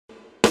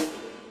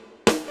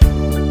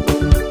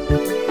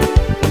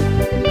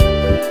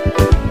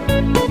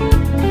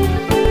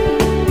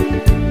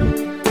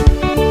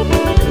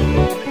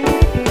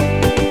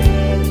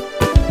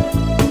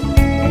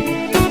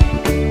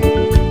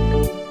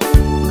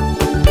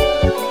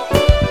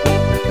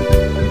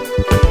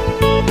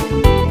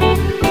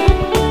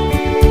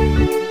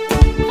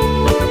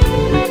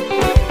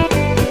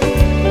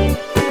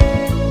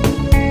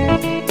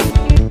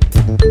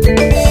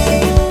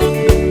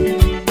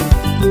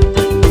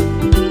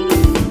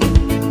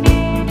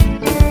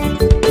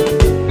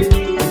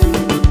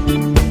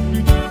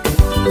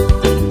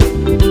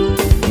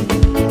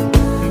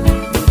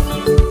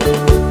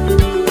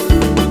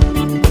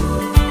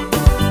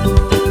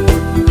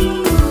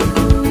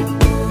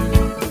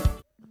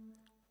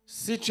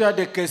Si tu as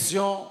des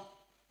questions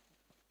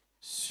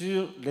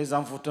sur les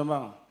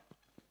envoûtements,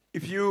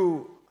 if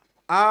you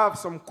have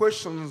some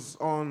questions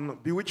on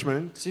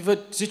bewitchment,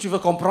 si tu veux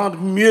comprendre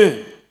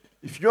mieux,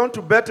 if you want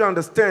to better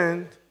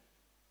understand,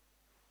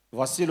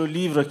 voici le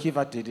livre qui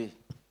va t'aider.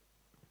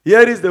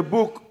 here is the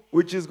book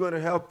which is going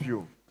to help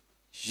you.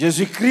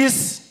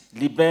 Jésus-Christ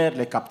libère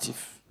les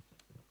captifs.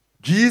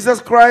 Jesus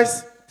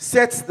Christ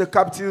sets the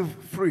captive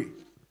free.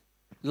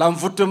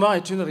 L'envoûtement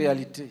est une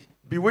réalité.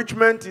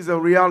 Bewitchment is a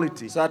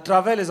reality. C'est à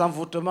travers les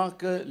envoûtements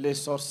que les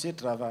sorciers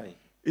travaillent.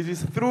 It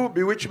is through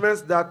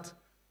bewitchments that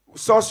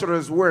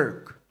sorcerers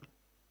work.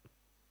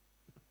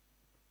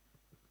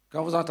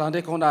 Quand vous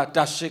entendez qu'on a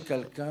attaché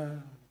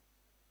quelqu'un,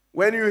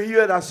 When you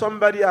hear that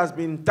somebody has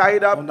been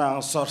tied up on a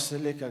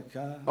ensorcelé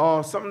quelqu'un,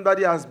 or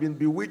somebody has been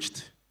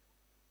bewitched,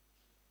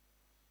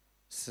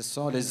 ce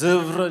sont les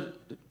œuvres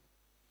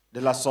de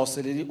la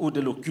sorcellerie ou de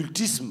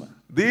l'occultisme.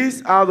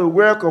 these are the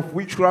work of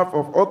witchcraft,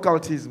 of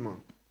occultism.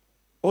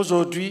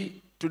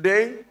 Aujourd'hui,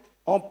 Today,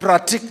 on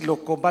pratique le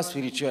combat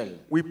spirituel.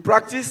 we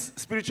practice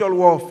spiritual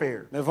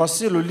warfare. Mais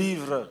voici le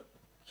livre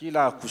qu'il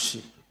a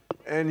accouché.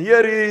 And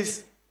here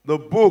is the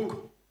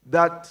book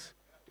that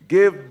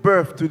gave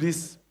birth to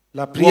this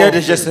La prière de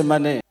warfare.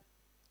 Gethsemane.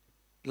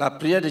 La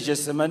prière de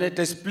Gethsemane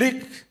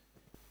t'explique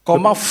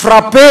comment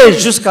frapper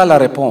jusqu'à la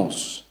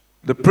réponse.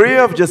 The prayer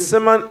of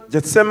Gethsemane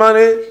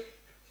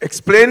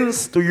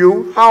explains to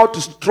you how to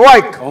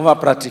strike On va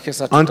pratiquer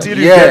ça tout à until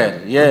l'heure.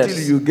 until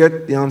you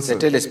get the answer.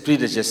 C'était l'esprit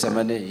de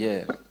Gethsemane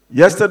hier.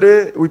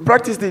 Yesterday, we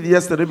practiced it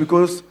yesterday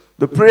because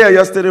the prayer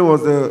yesterday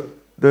was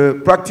the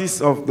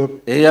practice of the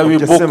Et il y a of eu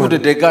beaucoup Gethsemane. de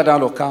dégâts dans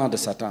le camp de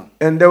Satan.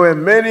 And there were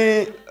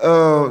many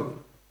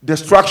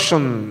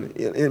destruction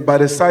by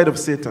the side of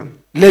Satan.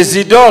 Les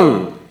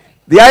idoles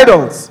The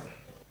idols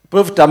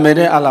peuvent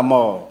t'amener à la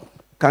mort.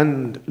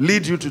 can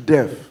lead you to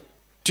death.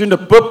 Tu ne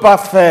peux pas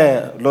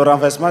faire le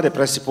renversement des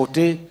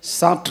principautés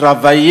sans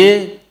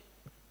travailler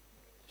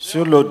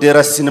sur le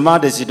déracinement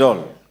des idoles.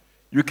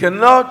 You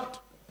cannot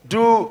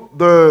do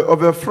the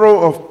overthrow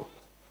of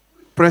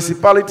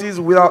principalities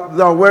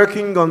without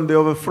working on the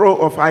overthrow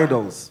of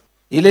idols.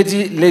 Il est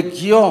dit,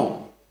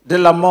 l'aiguillon de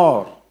la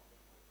mort,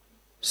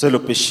 c'est le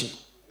péché.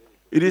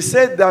 It is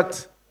said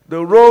that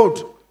the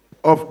road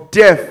of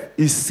death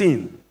is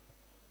sin.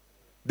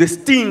 The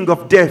sting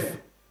of death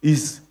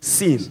is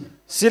sin.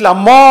 Si la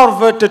mort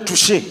veut te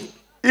toucher,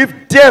 If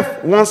death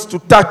wants to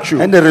touch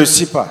you elle ne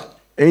réussit pas.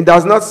 and it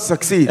does not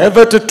succeed, Elle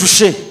veut te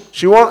toucher.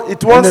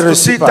 it wants ne to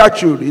réussit see pas.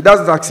 touch you, it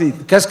doesn't succeed.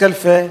 Qu'est-ce qu'elle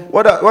fait?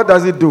 What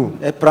does it do?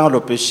 Elle prend le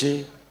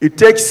péché, It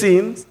takes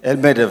sin elle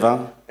met devant.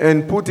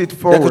 and put it Dès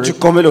que forward. tu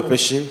commets le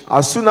péché,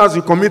 As soon as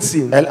you commit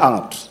sin, elle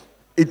entre.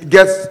 it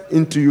gets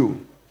into you.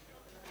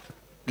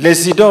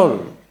 Les idoles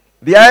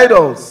The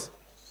idols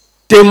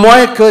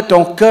témoignent que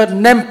ton cœur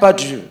n'aime pas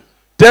Dieu.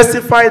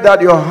 testify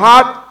that your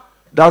heart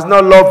does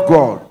not love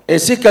God. Et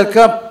si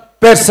quelqu'un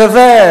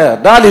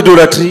persévère dans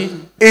l'idolâtrie,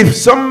 If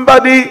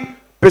somebody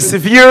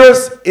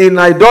perseveres in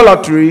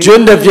idolatry, Dieu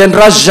ne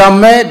viendra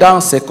jamais dans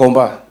ses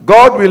combats.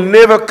 God will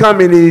never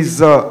come in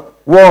his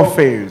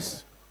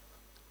warfares.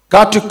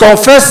 Quand tu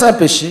confesses un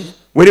péché,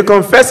 When you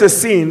confess a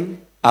sin,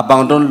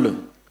 abandonne-le.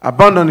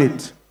 abandon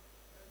it.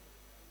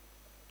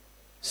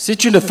 Si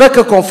tu ne fais que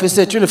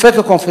confesser, tu ne fais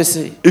que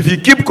confesser. If you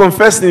keep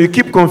confessing, you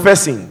keep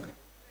confessing.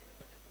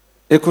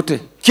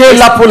 Écoutez, qui est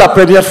là pour la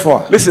première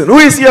fois? Listen, who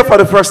is here for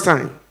the first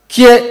time?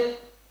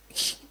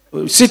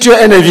 Si tu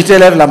es un invité,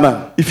 lève la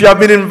main. If you have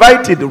been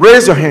invited,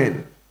 raise your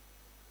hand.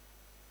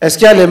 Est-ce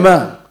qu'il y a les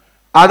mains?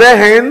 Are there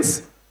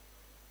hands?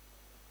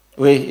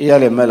 Oui, il y a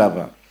les mains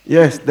là-bas.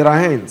 Yes, there are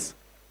hands.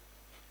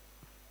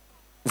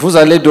 Vous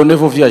allez donner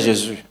vos vies à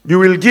Jésus. You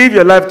will give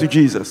your life to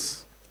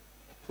Jesus.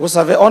 Vous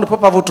savez, on ne peut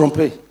pas vous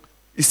tromper.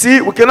 You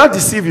see, we cannot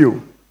deceive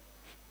you.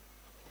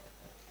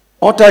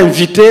 On t'a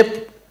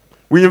invité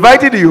We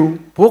invited you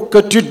pour que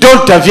tu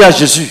donnes ta vie à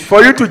Jésus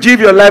for you to give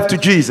your life to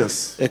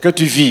Jesus et que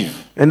tu vives.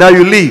 and that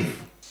you live.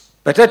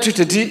 Peut-être tu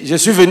te dis, je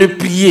suis venu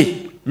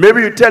prier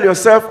Maybe you tell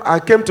yourself, I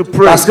came to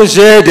pray parce que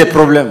j'ai des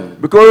problèmes.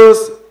 because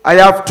I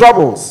have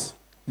troubles.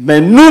 Mais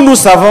nous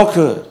savons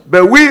que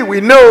But we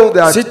know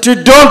that si tu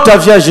donnes ta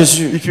vie à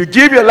Jésus, if you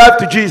give your life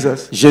to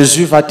Jesus,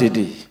 Jésus va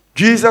t'aider.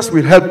 Jesus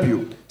will help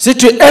you. Si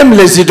tu aimes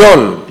les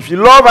idoles, If you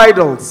love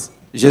idols,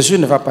 Jésus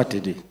ne va pas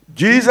t'aider.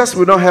 Jesus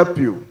will not help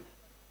you.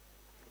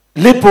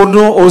 Lis pour nous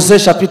Osée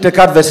chapitre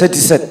 4 verset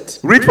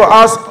 17. Read for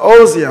us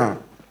Hosea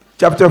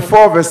chapter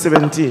 4 verse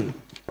 17.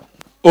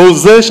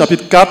 Osée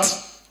chapitre 4,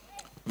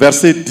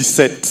 verset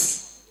 17.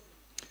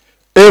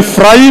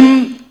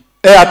 Éphraïm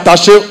est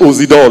attaché aux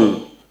idoles.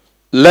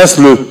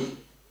 Laisse-le.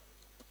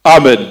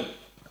 Amen.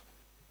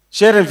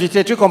 Cher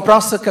invité, tu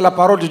comprends ce que la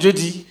parole de Dieu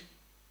dit?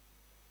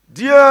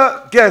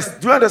 Dear guest,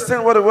 do you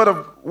understand what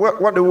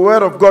the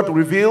word of God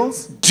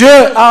reveals? Dieu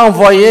a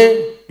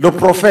envoyé le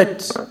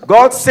prophète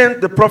God sent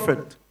the prophet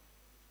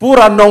pour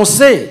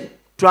annoncer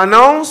to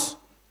announce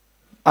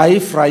à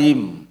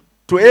Ephraim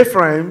to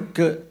Ephraim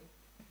que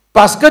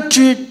parce que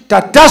tu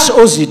t'attaches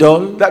aux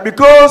idoles, that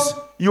because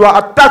you are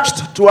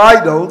attached to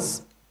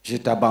idols, je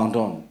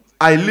t'abandonne.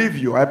 I leave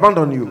you, I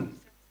abandon you.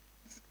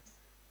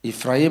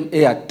 Ephraim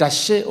est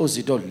attaché aux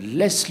idoles.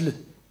 Laisse-le.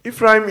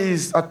 Ephraim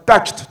is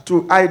attached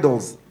to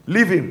idols.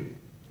 Leave him.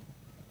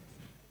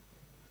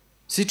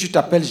 Si tu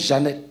t'appelles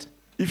Jeannette,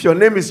 If your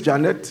name is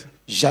Janet,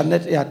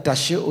 Jeannette est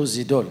attachée aux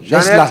idoles.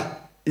 Janet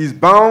Laisse-la. is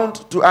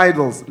bound to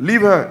idols.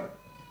 Leave her.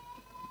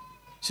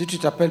 Si tu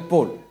t'appelles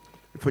Paul,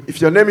 If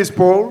your name is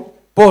Paul,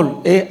 Paul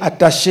est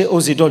attaché aux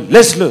idoles.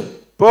 Laisse-le.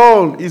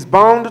 Paul is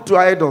bound to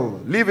idol.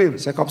 Leave him.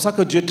 C'est comme ça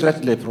que Dieu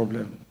traite les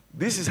problèmes.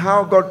 This is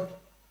how God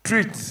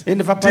treats, Il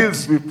ne va pas,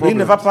 deals with il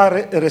ne va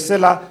problems. pas rester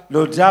là.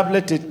 Le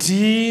diable te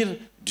tire,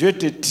 Dieu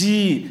te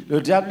tire,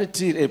 le diable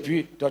tire, et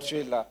puis toi tu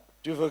es là.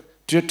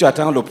 Tu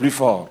attends le plus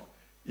fort.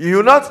 You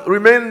will not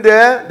remain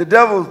there. The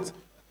devil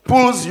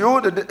pulls you.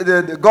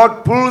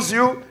 God pulls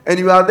you, and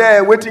you are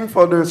there waiting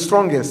for the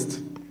strongest.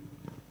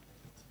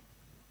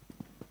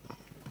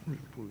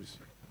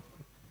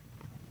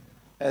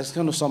 Est-ce que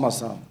nous sommes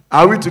ensemble?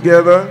 Are we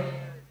together?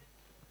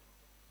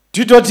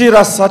 Tu dois dire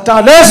à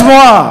Satan,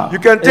 laisse-moi. You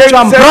can Et take tu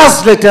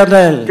embrasses You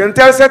l'Éternel. can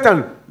tell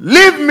Satan,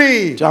 leave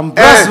me. Tu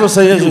embrasses le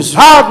Seigneur You Jésus.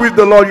 hug with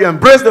the Lord. You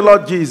embrace the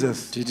Lord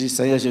Jesus. Tu dis,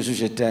 Seigneur Jésus,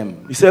 je t'aime.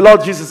 You say,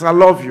 Lord Jesus, I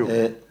love you.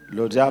 Et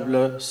le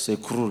diable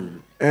s'écroule,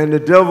 And the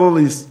devil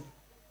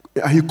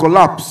he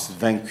collapses,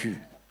 vaincu.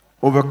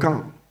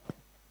 overcome.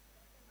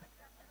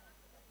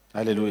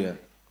 Alléluia.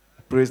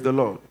 Praise the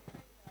Lord.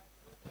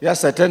 Il y a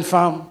certaines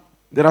femmes,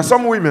 There are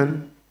some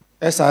women,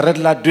 elles s'arrêtent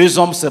là, deux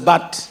hommes se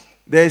battent.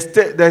 they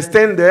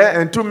stand there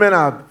and two men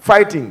are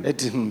fighting. Et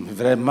dit,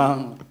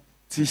 vraiment,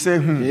 She say,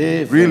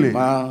 really? really?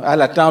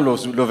 Elle attend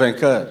le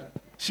vainqueur.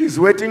 She's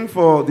waiting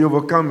for the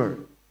overcomer.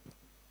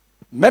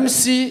 Même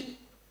si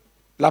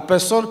la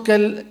personne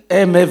qu'elle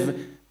aime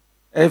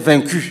est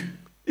vaincue,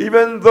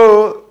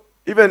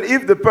 Even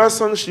if the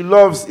person she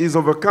loves is elle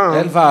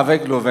overcome, va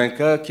avec le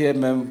vainqueur qui est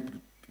même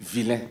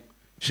vilain.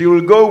 she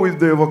will go with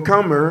the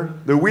overcomer,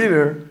 the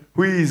winner,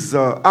 who is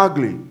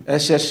ugly. Elle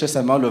cherche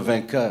seulement le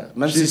vainqueur,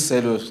 même si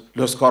c'est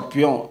le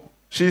scorpion.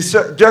 She's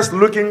just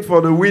looking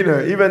for the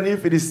winner, even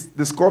if it is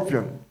the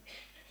scorpion.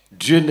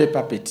 Dieu n'est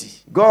pas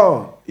petit.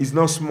 God is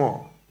not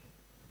small.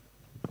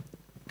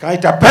 Quand il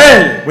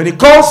t'appelle, When he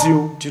calls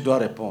you, tu dois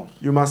répondre,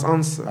 you must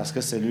answer, parce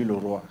que c'est lui le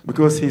roi.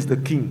 because he's the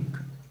king.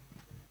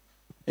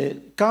 Et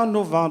quand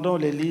nous vendons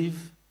les livres,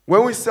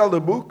 When we sell the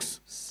books,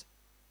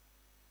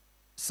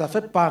 ça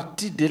fait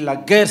partie de la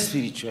guerre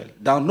spirituelle.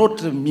 Dans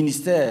notre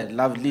ministère,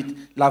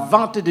 la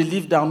vente de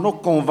livres dans nos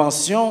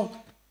conventions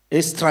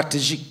est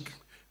stratégique.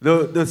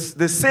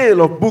 the sale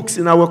of books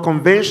in our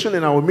convention,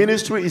 in our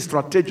ministry, is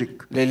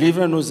strategic. Les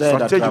livres nous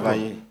aident à Stratégique.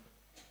 travailler.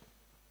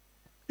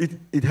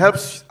 It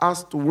helps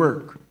us to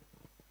work.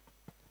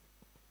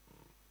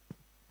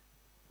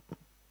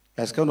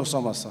 Est-ce que nous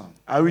sommes ensemble?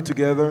 Are we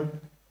together?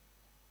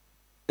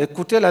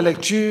 Écoutez la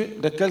lecture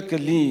de quelques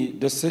lignes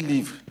de ce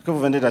livre que vous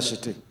venez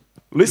d'acheter.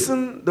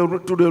 Listen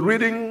to the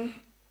reading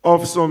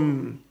of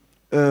some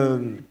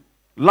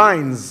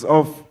lines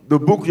of the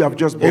book you have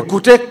just bought.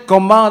 Écoutez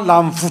comment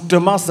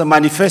l'envoûtement se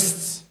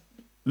manifeste.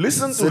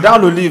 C'est dans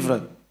le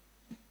livre,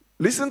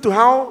 Listen to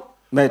how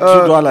mais tu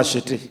dois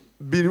l'acheter.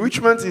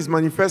 bewitchment is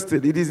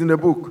manifested. It is in the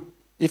book.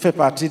 Il fait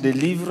partie des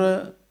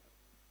livres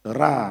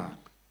rares.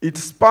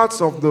 It's parts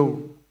of the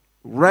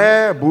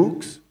rare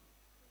books.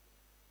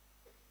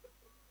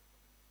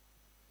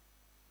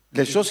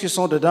 Les choses qui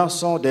sont dedans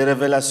sont des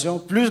révélations,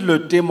 plus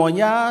le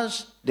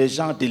témoignage des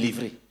gens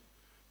délivrés.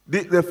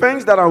 The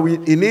things that are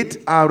in it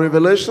are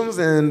revelations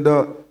and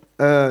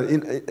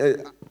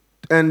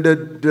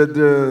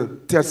the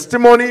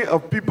testimony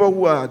of people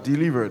who are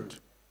delivered.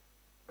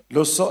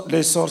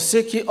 Les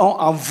sorciers qui ont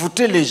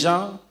envoûté les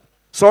gens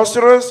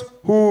Sorcerers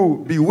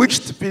who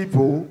bewitched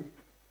people,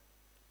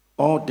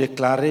 ont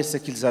déclaré ce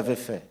qu'ils avaient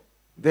fait.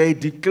 they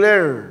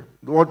declare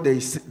what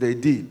they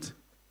did.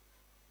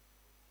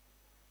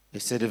 Et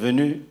c'est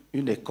devenu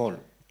une école.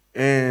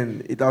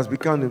 And it has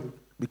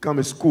become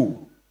a school.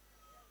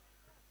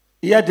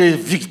 Il y a des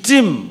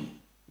victimes,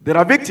 There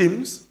are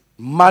victims,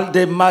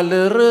 des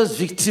malheureuses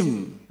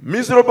victimes,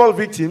 miserable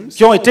victims,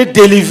 qui ont été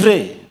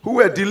délivrées. who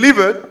were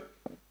delivered.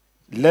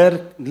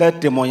 Leur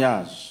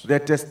témoignage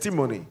Their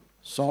testimony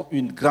sont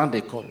une grande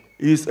école.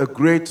 is a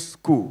great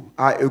school.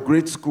 A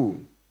great school.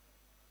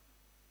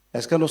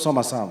 Est-ce que nous sommes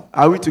ensemble?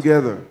 Are we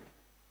together?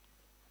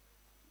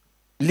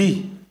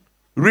 Lis.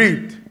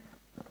 Read.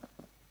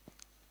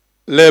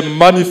 Les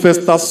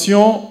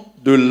manifestations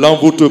de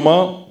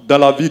l'envoûtement dans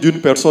la vie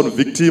d'une personne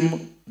victime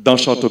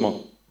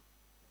d'enchantement.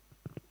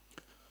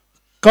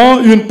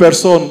 Quand une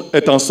personne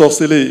est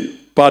ensorcelée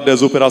par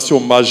des opérations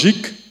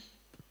magiques,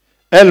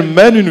 elle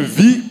mène une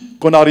vie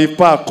qu'on n'arrive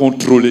pas à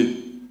contrôler.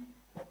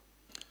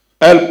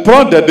 Elle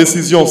prend des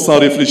décisions sans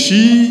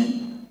réfléchir,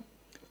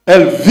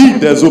 elle vit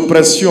des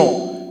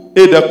oppressions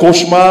et des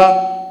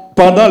cauchemars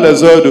pendant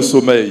les heures de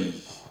sommeil.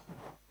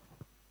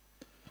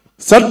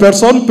 Cette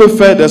personne peut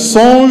faire des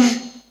songes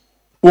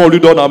où on lui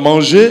donne à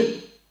manger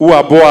ou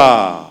à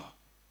boire.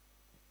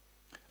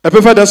 Elle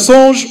peut faire des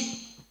songes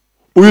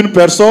où une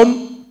personne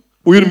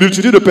ou une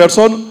multitude de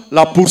personnes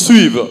la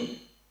poursuivent.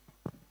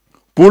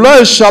 Pour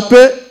leur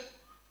échapper,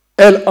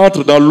 elle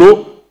entre dans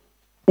l'eau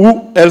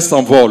ou elle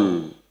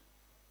s'envole.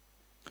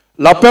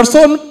 La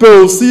personne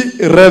peut aussi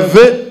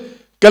rêver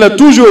qu'elle est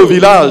toujours au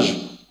village,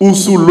 ou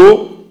sous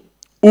l'eau,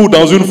 ou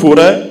dans une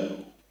forêt,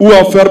 ou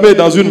enfermée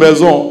dans une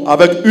maison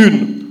avec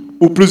une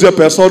ou plusieurs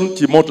personnes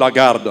qui montent la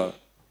garde.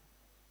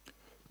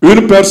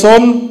 Une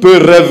personne peut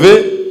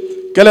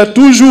rêver qu'elle est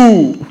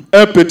toujours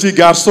un petit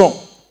garçon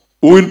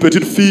ou une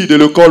petite fille de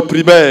l'école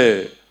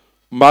primaire,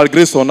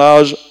 malgré son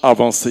âge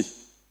avancé.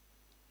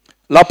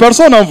 La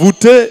personne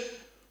envoûtée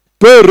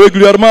peut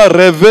régulièrement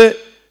rêver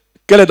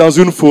qu'elle est dans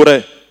une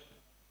forêt,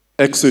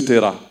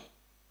 etc.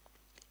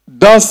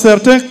 Dans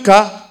certains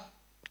cas,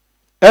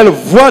 elle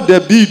voit des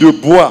billes de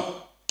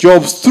bois qui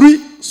obstruent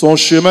son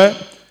chemin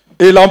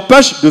et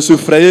l'empêchent de se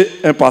frayer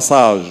un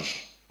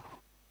passage.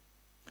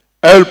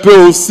 Elle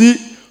peut aussi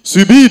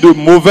subir de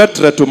mauvais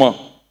traitements.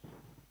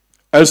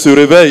 Elle se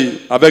réveille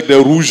avec des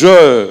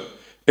rougeurs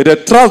et des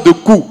traces de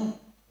coups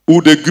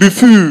ou des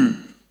griffures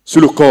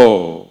sur le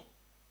corps.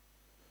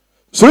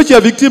 Celui qui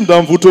est victime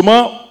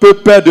d'envoûtement peut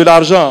perdre de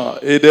l'argent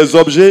et des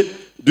objets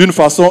d'une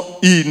façon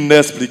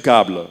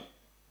inexplicable.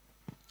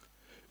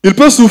 Il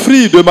peut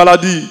souffrir de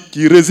maladies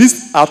qui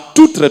résistent à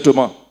tout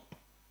traitement.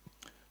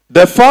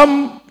 Des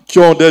femmes qui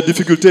ont des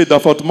difficultés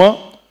d'enfantement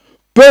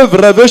peuvent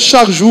rêver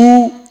chaque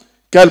jour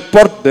qu'elles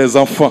portent des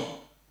enfants.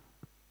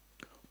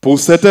 Pour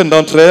certaines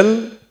d'entre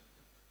elles,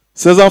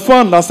 ces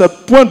enfants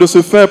n'acceptent point de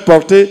se faire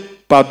porter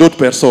par d'autres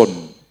personnes.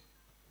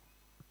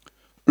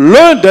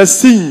 L'un des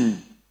signes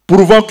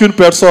prouvant qu'une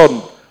personne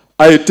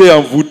a été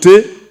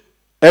envoûtée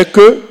est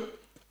que,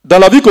 dans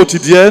la vie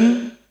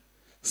quotidienne,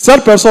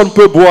 cette personne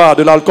peut boire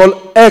de l'alcool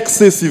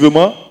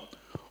excessivement,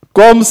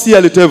 comme si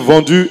elle était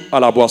vendue à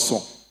la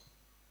boisson.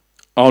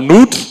 En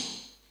outre,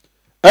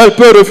 elle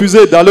peut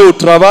refuser d'aller au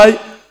travail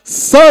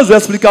sans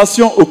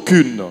explication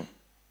aucune.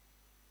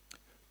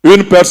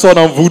 Une personne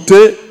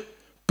envoûtée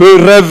peut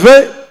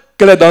rêver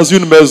qu'elle est dans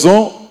une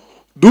maison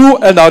d'où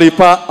elle n'arrive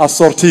pas à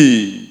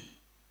sortir.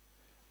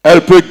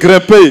 Elle peut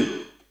grimper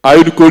à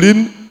une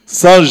colline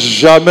sans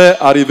jamais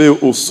arriver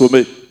au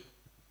sommet.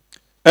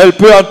 Elle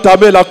peut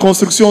entamer la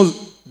construction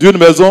d'une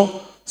maison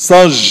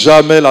sans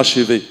jamais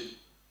l'achever.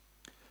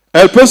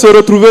 Elle peut se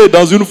retrouver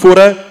dans une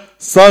forêt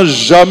sans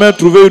jamais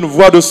trouver une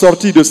voie de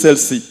sortie de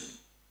celle-ci.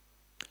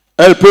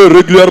 Elle peut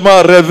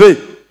régulièrement rêver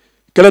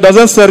qu'elle est dans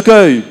un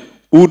cercueil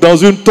ou dans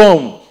une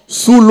tombe,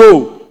 sous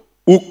l'eau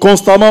ou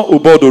constamment au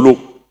bord de l'eau.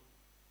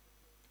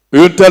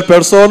 Une telle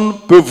personne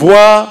peut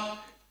voir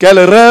qu'elle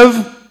rêve,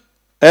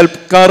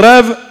 qu'en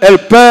rêve,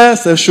 elle perd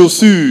ses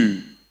chaussures,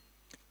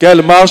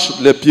 qu'elle marche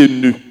les pieds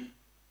nus,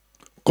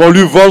 qu'on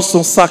lui vole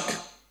son sac,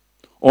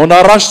 on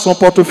arrache son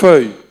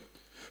portefeuille,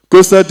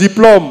 que ses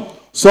diplômes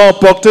sont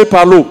emportés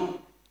par l'eau,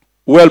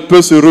 où elle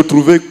peut se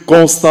retrouver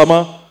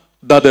constamment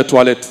dans des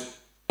toilettes,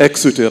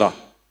 etc.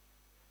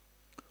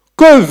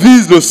 Que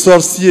vise le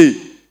sorcier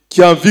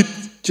qui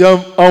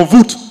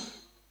envoûte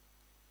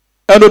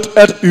un autre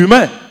être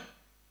humain?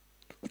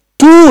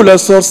 Tous les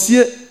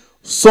sorciers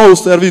sont au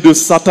service de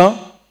Satan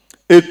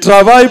et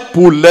travaillent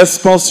pour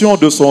l'expansion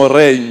de son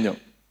règne.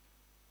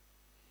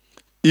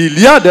 Il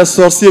y a des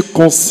sorciers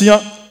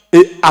conscients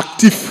et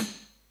actifs.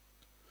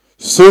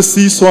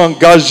 Ceux-ci sont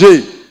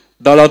engagés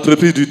dans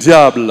l'entreprise du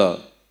diable.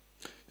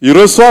 Ils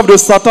reçoivent de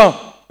Satan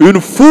une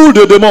foule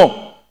de démons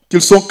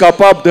qu'ils sont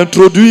capables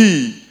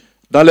d'introduire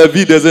dans la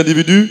vie des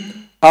individus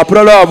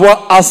après leur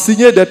avoir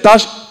assigné des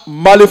tâches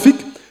maléfiques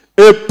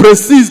et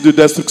précises de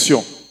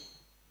destruction.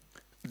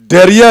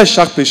 Derrière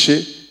chaque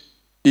péché,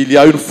 il y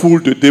a une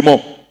foule de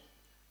démons.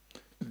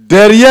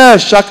 Derrière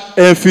chaque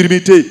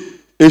infirmité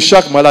et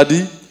chaque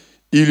maladie,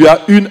 il y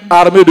a une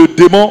armée de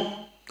démons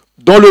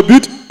dont le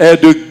but est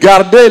de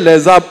garder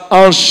les âmes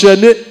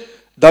enchaînées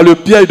dans le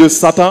piège de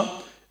Satan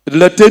et de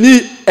les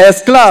tenir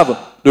esclaves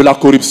de la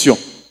corruption.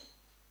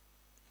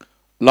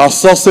 La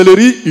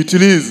sorcellerie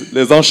utilise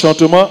les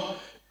enchantements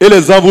et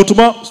les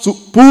envoûtements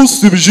pour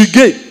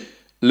subjuguer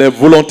les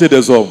volontés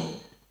des hommes.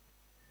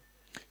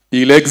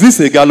 Il existe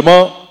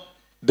également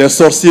des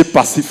sorciers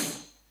passifs.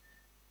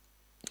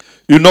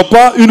 Ils n'ont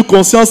pas une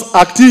conscience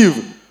active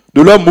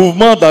de leur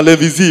mouvement dans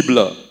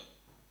l'invisible,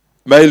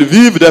 mais ils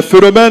vivent des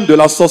phénomènes de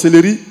la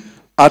sorcellerie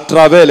à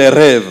travers les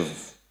rêves.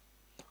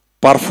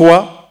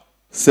 Parfois,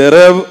 ces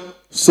rêves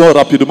sont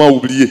rapidement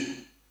oubliés.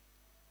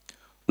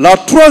 La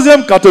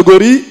troisième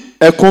catégorie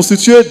est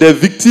constituée des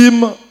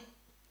victimes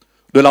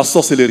de la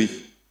sorcellerie.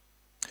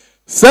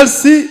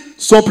 Celles-ci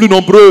sont plus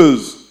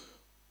nombreuses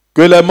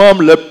que les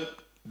membres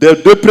des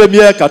deux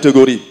premières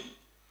catégories.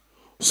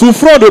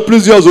 Souffrant de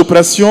plusieurs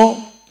oppressions,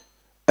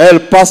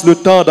 elles passent le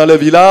temps dans les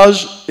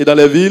villages et dans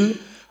les villes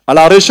à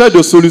la recherche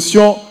de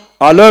solutions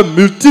à leurs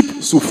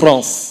multiples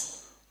souffrances,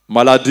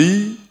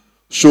 maladies,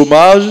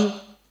 chômage,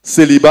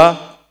 célibat,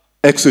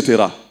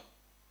 etc.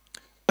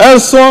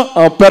 Elles sont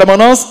en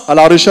permanence à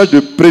la recherche de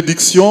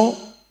prédictions,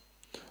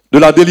 de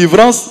la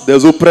délivrance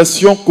des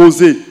oppressions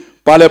causées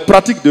par les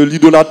pratiques de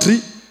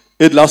l'idolâtrie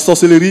et de la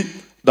sorcellerie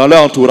dans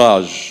leur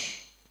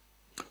entourage.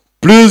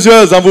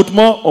 Plusieurs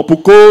envoûtements ont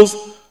pour cause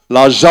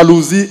la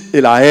jalousie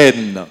et la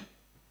haine.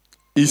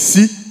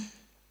 Ici,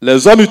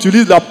 les hommes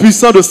utilisent la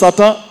puissance de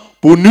Satan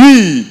pour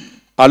nuire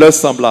à leurs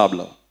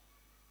semblables.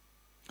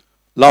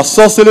 La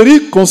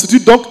sorcellerie constitue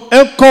donc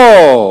un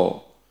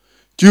corps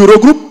qui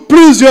regroupe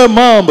plusieurs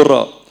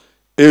membres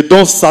et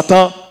dont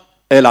Satan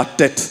est la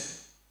tête.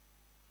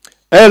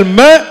 Elle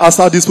met à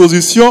sa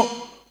disposition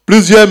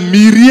plusieurs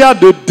myriades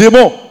de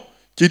démons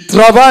qui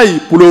travaillent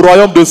pour le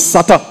royaume de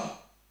Satan.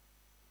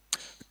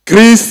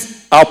 Christ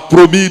a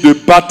promis de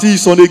bâtir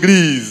son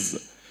église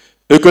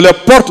et que les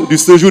portes du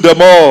séjour des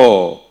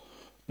morts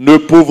ne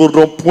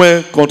pourront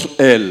point contre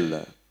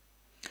elle.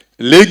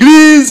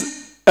 L'église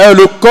est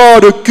le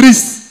corps de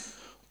Christ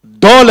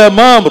dont les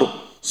membres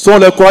sont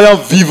les croyants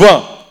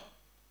vivants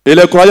et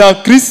les croyants en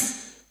Christ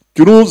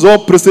qui nous ont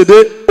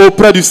précédés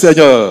auprès du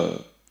Seigneur.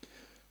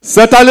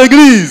 C'est à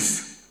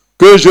l'église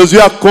que Jésus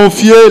a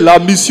confié la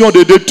mission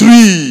de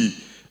détruire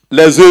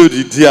les œuvres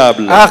du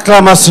diable.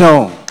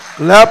 Acclamation.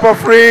 Clap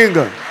offering.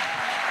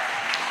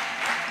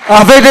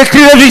 Avec des cris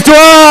de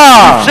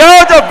victoire.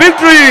 Shout of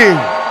victory.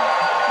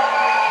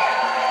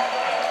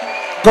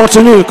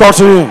 Continue,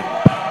 continue.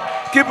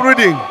 Keep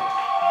reading.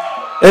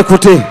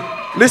 Écoutez.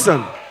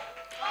 Listen.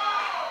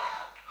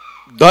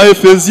 Dans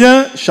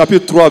Éphésiens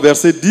chapitre 3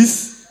 verset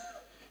 10,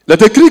 il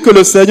est écrit que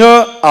le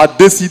Seigneur a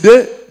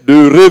décidé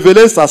de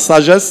révéler sa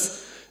sagesse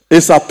et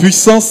sa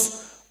puissance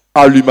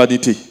à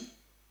l'humanité.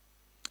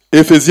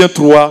 Éphésiens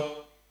 3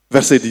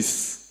 verset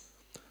 10.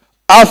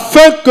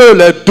 Afin que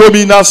les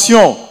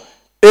dominations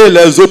et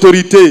les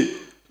autorités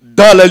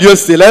dans les lieux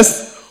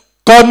célestes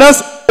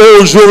connaissent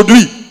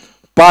aujourd'hui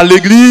par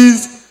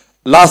l'Église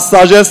la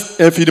sagesse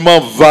infiniment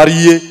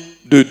variée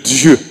de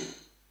Dieu.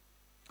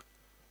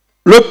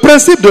 Le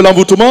principe de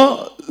l'envoûtement,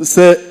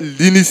 c'est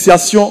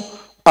l'initiation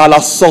à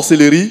la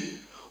sorcellerie,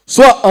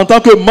 soit en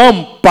tant que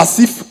membre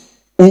passif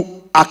ou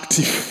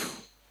actif.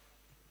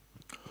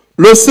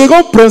 Le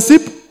second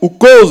principe ou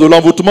cause de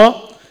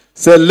l'envoûtement,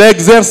 c'est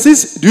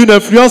l'exercice d'une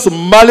influence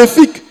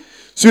maléfique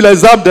sur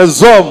les âmes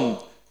des hommes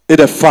et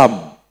des femmes.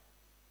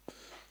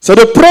 C'est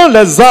de prendre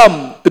les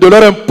âmes et de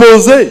leur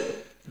imposer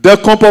des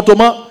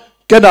comportements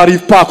qu'elles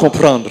n'arrivent pas à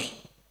comprendre.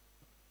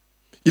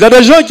 Il y a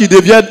des gens qui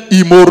deviennent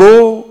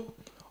immoraux,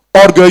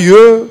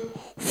 orgueilleux,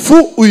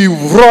 fous ou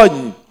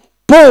ivrognes,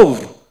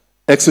 pauvres,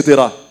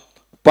 etc.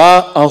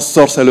 Par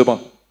ensorcellement.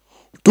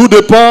 Tout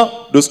dépend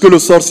de ce que le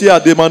sorcier a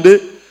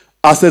demandé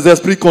à ses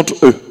esprits contre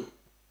eux.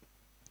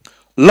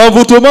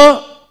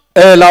 L'envoûtement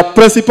est la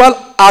principale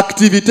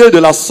activité de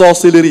la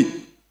sorcellerie.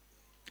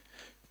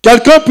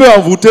 Quelqu'un peut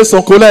envoûter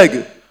son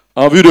collègue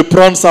en vue de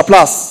prendre sa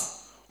place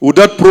ou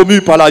d'être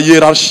promu par la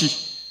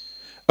hiérarchie.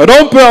 Un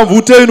homme peut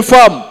envoûter une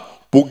femme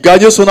pour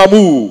gagner son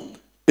amour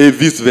et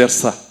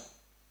vice-versa.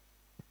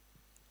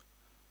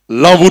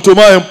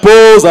 L'envoûtement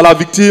impose à la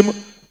victime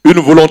une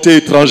volonté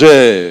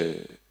étrangère.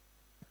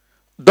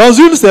 Dans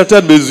une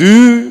certaine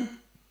mesure,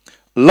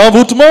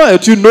 l'envoûtement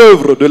est une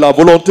œuvre de la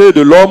volonté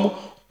de l'homme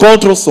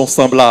contre son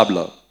semblable.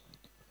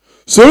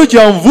 Celui qui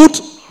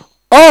envoûte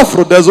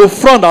offre des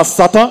offrandes à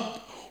Satan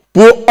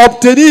pour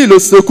obtenir le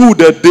secours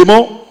des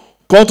démons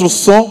contre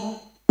son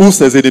ou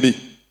ses ennemis.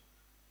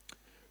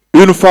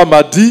 Une femme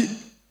a dit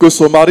que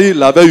son mari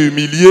l'avait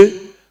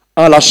humiliée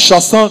en la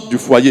chassant du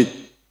foyer.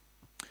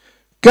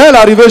 Quand elle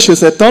arrivait chez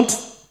ses tantes,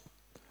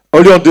 on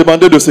lui a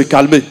demandé de se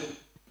calmer.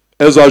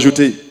 Elles ont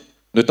ajouté,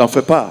 ne t'en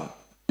fais pas,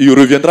 il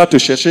reviendra te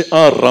chercher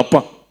en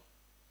rampant.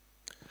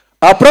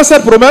 Après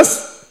cette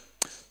promesse,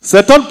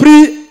 ses tantes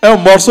prit un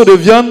morceau de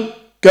viande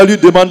qu'elle lui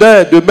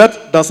demandait de mettre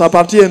dans sa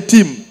partie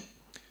intime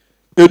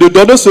et de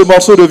donner ce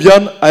morceau de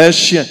viande à un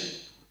chien.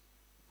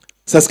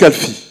 C'est ce qu'elle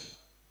fit.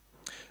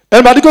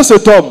 Elle m'a dit que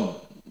cet homme,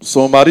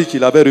 son mari qui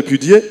l'avait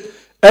répudié,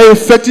 est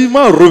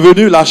effectivement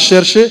revenu la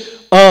chercher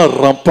en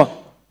rampant.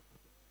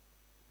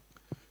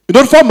 Une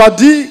autre femme m'a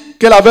dit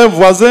qu'elle avait un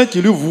voisin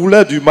qui lui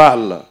voulait du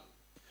mal.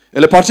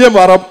 Elle est partie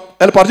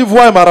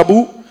voir un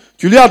marabout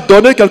qui lui a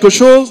donné quelque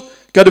chose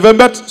qu'elle devait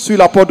mettre sur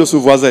la porte de ce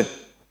voisin.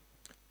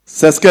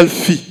 C'est ce qu'elle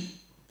fit.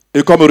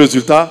 Et comme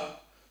résultat,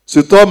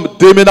 cet homme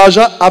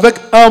déménagea avec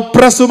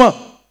empressement.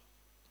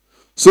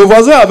 Ce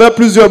voisin avait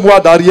plusieurs mois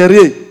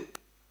d'arriérés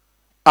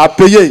à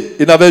payer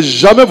et n'avait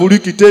jamais voulu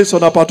quitter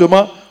son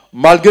appartement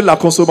malgré la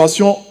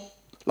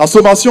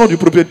sommation du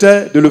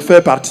propriétaire de le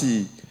faire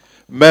partir.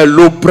 Mais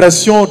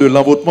l'oppression de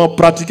l'envoûtement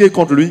pratiqué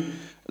contre lui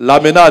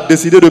l'amena à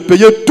décider de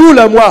payer tous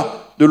les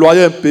mois de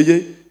loyer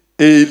impayé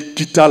et il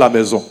quitta la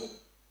maison.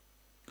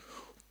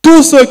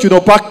 Tous ceux qui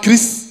n'ont pas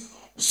Christ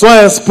sont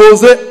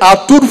exposés à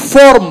toute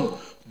forme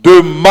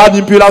de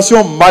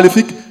manipulation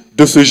maléfique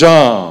de ce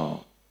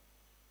genre.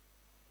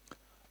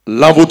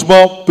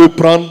 L'envoûtement peut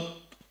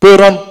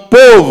rendre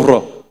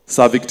pauvre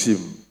sa victime.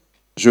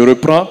 Je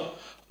reprends.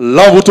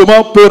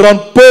 L'envoûtement peut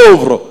rendre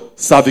pauvre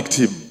sa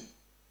victime.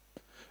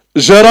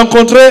 J'ai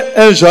rencontré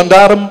un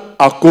gendarme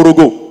à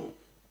Korogo,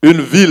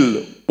 une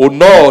ville au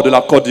nord de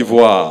la Côte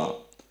d'Ivoire.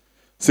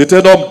 C'est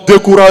un homme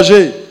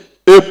découragé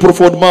et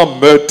profondément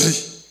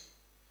meurtri.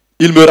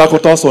 Il me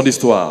raconta son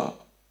histoire.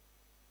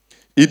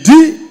 Il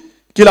dit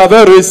qu'il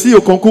avait réussi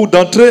au concours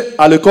d'entrée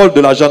à l'école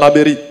de la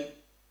gendarmerie.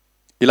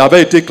 Il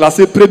avait été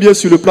classé premier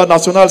sur le plan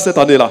national cette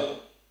année-là.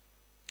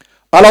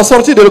 À la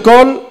sortie de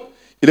l'école,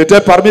 il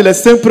était parmi les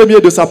 5 premiers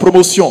de sa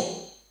promotion.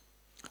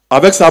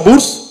 Avec sa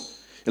bourse,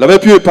 Il avait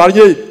pu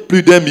épargner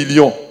plus d'1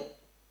 million.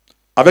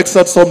 Avec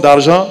cette somme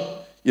d'argent,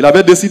 il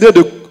avait décidé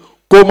de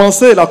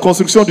commencer la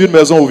construction d'une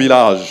maison au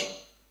village.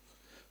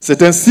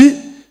 C'est ainsi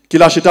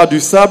qu'il acheta du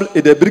sable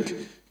et des briques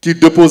qu'il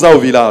déposa au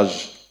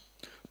village.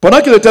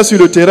 Pendant qu'il était sur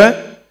le terrain,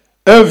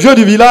 un vieux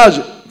du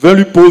village vint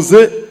lui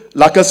poser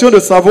la question de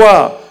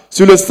savoir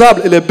si le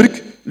sable et les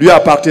briques lui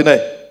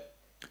appartenaient.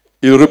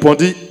 Il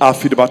répondit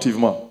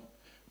affirmativement.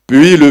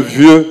 Puis le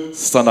vieux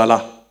s'en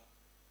alla.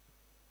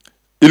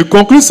 Il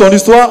conclut son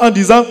histoire en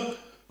disant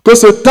que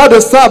ce tas de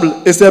sable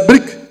et ces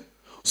briques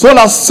sont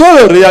la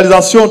seule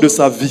réalisation de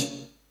sa vie.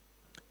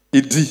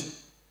 Il dit,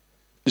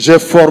 j'ai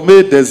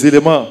formé des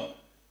éléments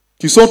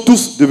qui sont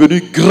tous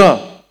devenus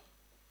grands,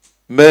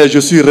 mais je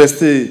suis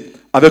resté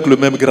avec le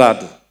même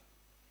grade.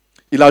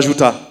 Il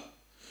ajouta,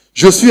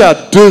 je suis à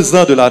 2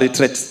 ans de la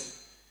retraite.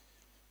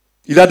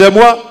 Il y a des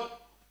mois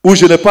où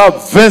je n'ai pas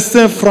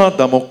 25 francs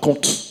dans mon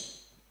compte.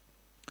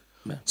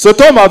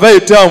 Cet homme avait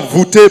été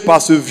envoûté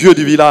par ce vieux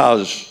du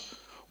village,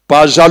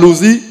 par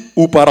jalousie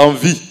ou par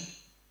envie.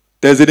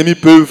 Tes ennemis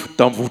peuvent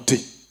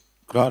t'envoûter.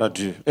 Gloire à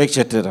Dieu,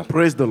 etc.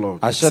 Praise the Lord.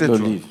 Achète le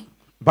etc. livre.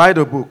 Buy the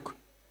book.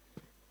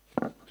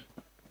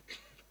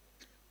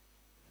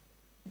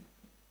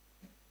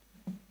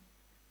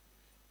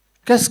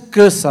 Qu'est-ce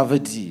que ça veut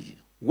dire?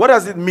 What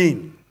does it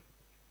mean?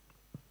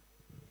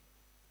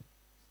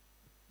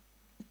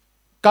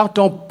 Quand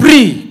on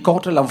prie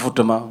contre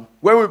l'envoûtement,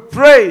 When we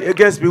pray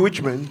against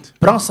bewitchment,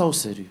 prends ça au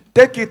sérieux.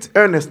 take it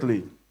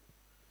earnestly.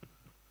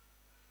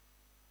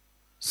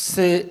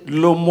 C'est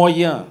le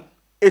moyen.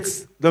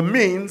 It's the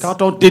means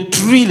Quand on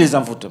détruit les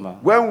envoûtements,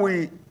 when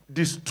we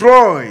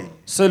destroy.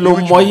 c'est le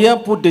moyen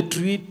pour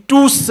détruire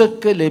tout ce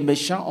que les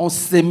méchants ont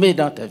sémé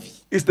dans ta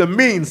vie. It's the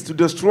means to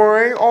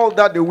destroy all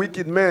that the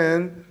wicked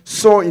man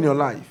saw in your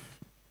life.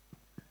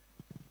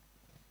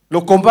 Le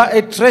combat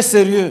est très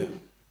sérieux.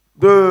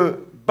 The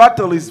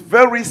battle is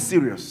very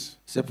serious.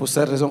 C'est pour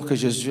cette raison que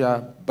Jésus a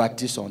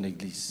bâti son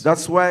église.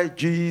 That's why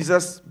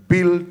Jesus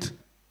built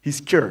his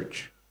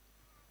church.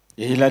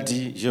 Et il a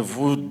dit, je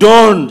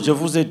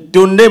vous ai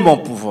donné mon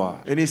pouvoir.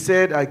 And he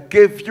said, I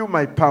gave you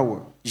my power.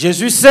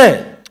 Jésus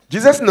sait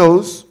Jesus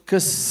knows que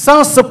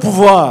sans ce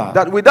pouvoir,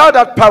 that without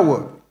that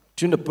power,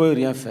 tu ne peux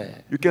rien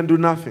faire. you can do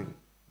nothing.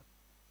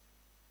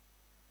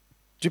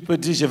 Tu peux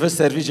dire, je veux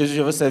servir Jésus,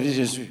 je veux servir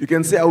Jésus. You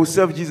can say, I will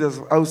serve Jesus,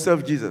 I will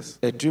serve Jesus.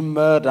 Et tu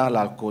meurs dans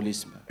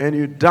l'alcoolisme. And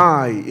you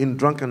die in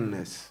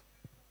drunkenness.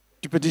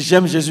 Tu peux dire,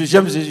 j'aime Jésus,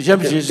 j'aime Jésus,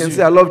 j'aime You can Jésus.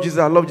 say, I love Jesus,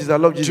 I love Jesus, I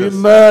love Tu Jesus.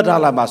 meurs dans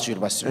la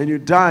masturbation. And you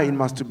die in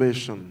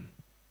masturbation,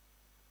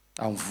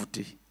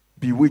 Envoûté.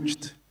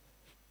 bewitched.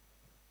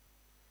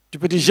 Tu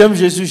peux dire, j'aime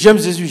Jésus, j'aime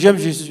Jésus, j'aime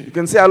Jésus. You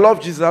can say, I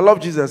love Jesus, I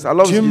love Jesus, I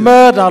love Tu Jesus.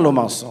 meurs dans le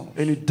mensonge.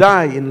 And you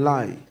die in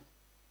lie.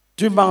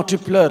 Tu mens, tu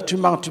pleures, tu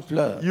mens, tu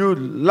pleures. You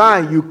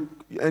lie,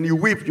 and you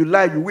weep, you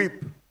lie, you weep.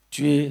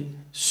 Tu es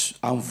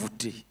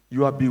envoûté.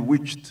 You are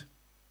bewitched.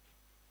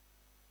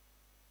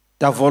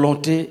 Ta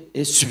volonté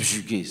est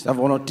subjuguée. Ta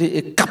volonté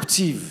est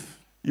captive.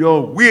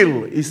 Your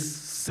will is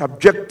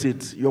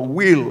subjected. Your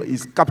will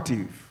is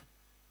captive.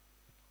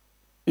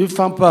 Une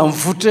femme peut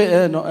envoûter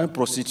un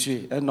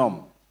prostitué, un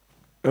homme.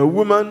 A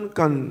woman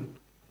can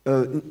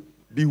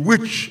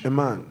bewitch a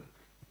man.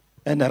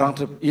 Il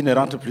ne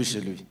rentre plus chez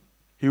lui.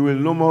 He will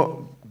no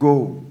more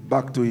go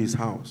back to his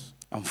house.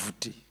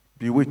 Envoûté.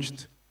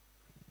 Bewitched.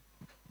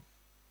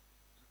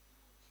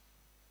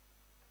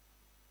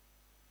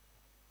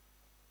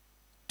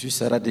 Tu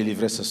seras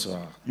délivré ce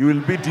soir. You will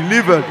be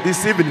delivered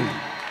this evening.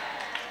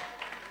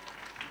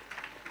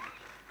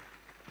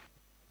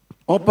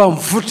 On peut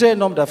envoûter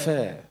un homme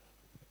d'affaires.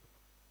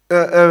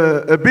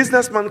 A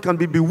businessman can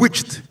be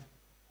bewitched.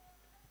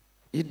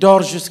 Il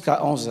dort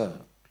jusqu'à 11 heures.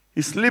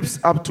 He sleeps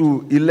up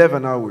to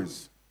 11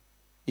 hours.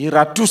 Il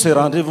rate tous ses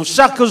rendez-vous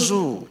chaque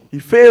jour. He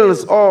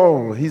fails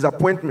all his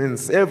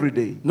appointments every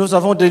day. Nous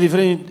avons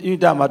délivré une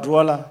dame à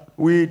Douala.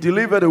 We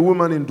delivered a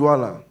woman in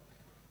Douala.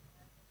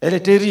 Elle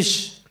était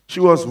riche. She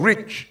was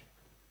rich.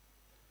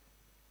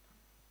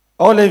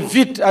 On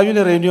l'invite à une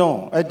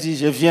réunion. Elle dit,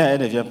 je viens,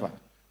 elle ne vient pas.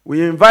 We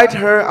invite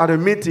her at a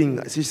meeting.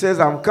 She says,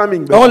 I'm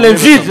coming. But On she never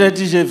l'invite, comes. elle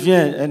dit, je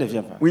viens, elle ne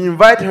vient pas. We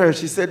invite her.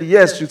 She said,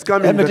 yes, she's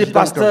coming. Elle me But dit, she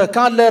doesn't come. pasteur,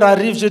 quand l'heure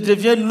arrive, je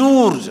deviens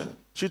lourde.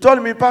 She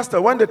told me,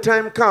 Pastor, when the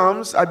time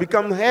comes, I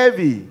become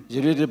heavy. Je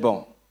lui ai dit,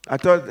 bon, I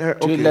told her,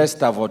 tu okay, laisses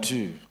ta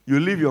voiture. you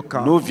leave your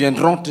car. Nous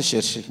viendrons te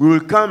chercher. We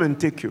will come and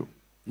take you.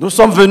 Nous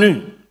sommes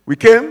venus. We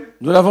came.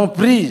 Nous l'avons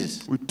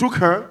prise. We took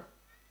her.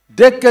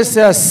 Dès qu'elle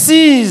s'est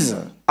assise,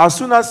 As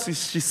soon as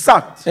she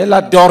sat, elle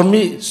a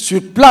dormi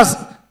sur place.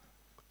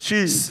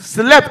 she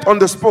slept on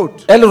the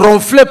spot. Elle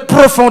ronflait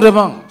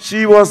profondément.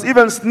 She was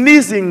even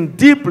sneezing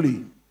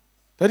deeply.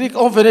 C'est-à-dire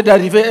qu'on venait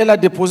d'arriver, elle a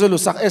déposé le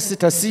sac, elle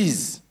s'est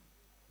assise.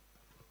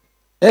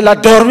 Elle a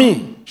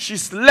dormi. She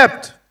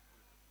slept.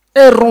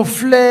 Elle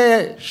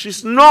ronflait She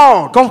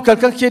snored. comme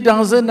quelqu'un qui est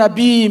dans un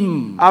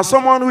abîme. As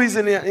someone who is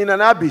in an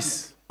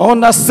abyss.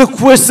 On a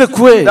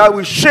secoué. That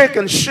we shake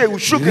and shake. We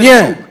shook and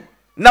Rien. shook.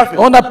 Nothing.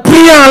 On a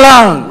prié en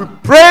langue. We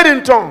prayed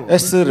in tongues. Elle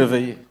s'est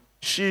réveillée.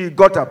 She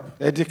got up.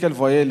 Elle dit qu'elle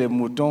voyait les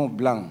moutons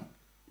blancs.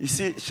 You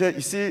see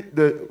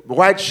the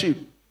white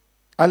sheep.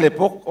 À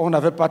l'époque, on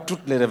n'avait pas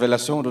toutes les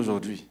révélations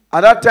d'aujourd'hui.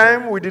 At that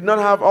time, we did not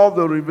have all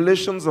the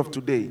revelations of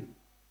today.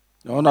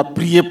 On a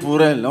prié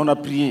pour elle, on a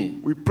prié.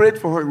 We prayed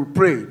for her, we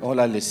prayed, On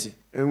l'a laissée.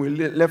 and we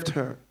left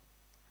her.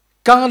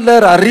 Quand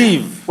l'heure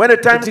arrive, When the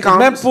time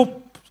même comes,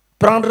 pour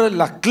prendre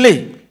la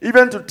clé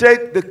even to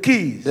take the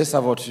keys de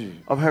sa voiture,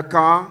 of her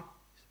car,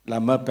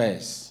 la main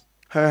pèse.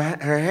 her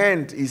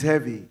hand is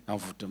heavy.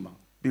 Envoûtement.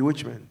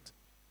 Bewitchment.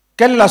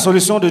 Quelle est la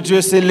solution de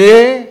Dieu? C'est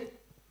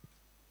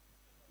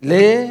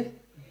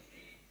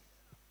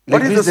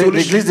What is the solution?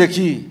 l'église de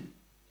qui?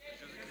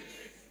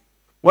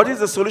 What is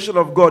the solution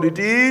of God? It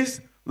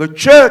is the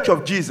church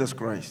of Jesus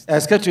Christ.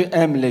 Est-ce que tu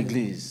aimes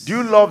l'église? Do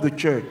you love the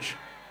church?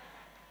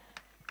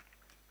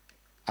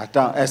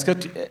 Attends, est-ce que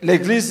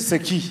l'église c'est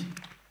qui?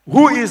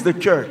 Who is the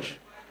church?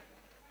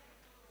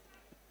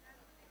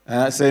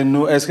 Hein, c'est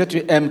nous. Est-ce que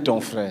tu aimes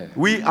ton frère?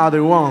 We are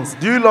the ones.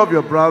 Do you love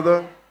your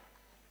brother?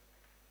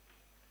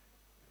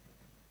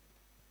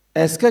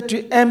 Est-ce que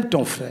tu aimes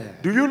ton frère?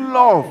 Do you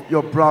love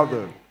your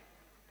brother?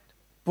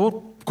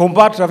 Pour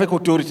combattre avec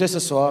autorité ce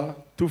soir,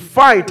 To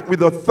fight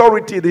with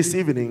authority this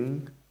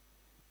evening,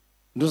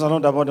 nous allons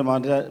d'abord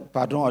demander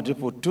pardon à Dieu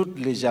pour toutes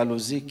les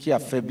jalousies qui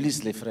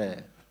affaiblissent les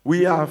frères.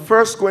 we are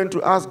first going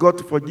to ask God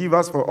to forgive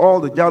us for all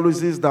the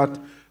jealousies that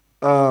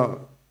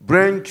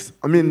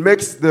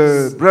makes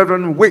the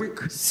brethren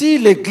weak. Si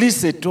l'église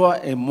c'est toi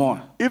et moi,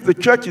 If the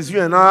church is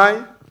you and I,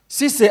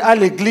 si c'est à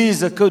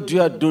l'église que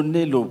Dieu a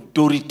donné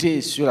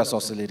l'autorité sur la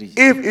sorcellerie,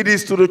 if it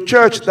is to the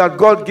church that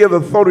God gave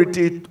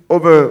authority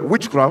over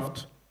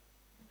witchcraft,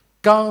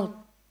 quand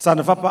ça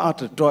ne va pas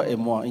entre toi et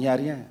moi, il n'y a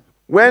rien.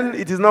 when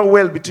it is not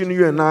well between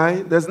you and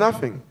I, there's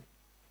nothing.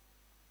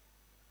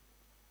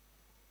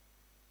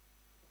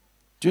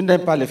 Tu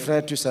n'aimes pas les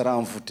frères, tu seras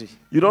envoûté.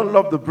 You don't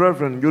love the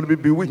brethren, you'll be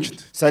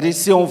bewitched. C'est-à-dire,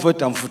 si on veut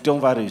t'envoûter, on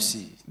va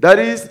réussir. That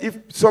is, if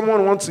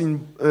someone wants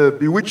to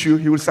bewitch you,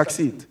 he will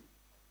succeed.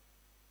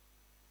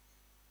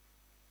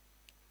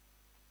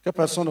 Que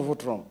personne ne vous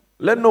trompe.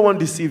 Let no one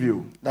deceive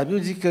you. La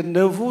Bible dit que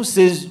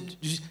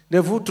ne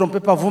vous trompez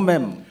pas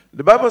vous-même.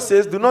 The Bible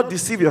says, do not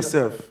deceive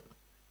yourself.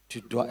 Tu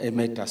dois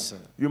aimer ta sœur.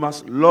 You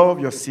must love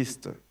your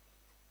sister.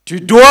 Tu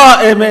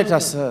dois aimer ta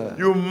sœur.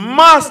 You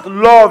must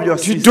love your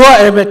Tu sister. dois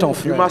aimer ton You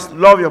frère. must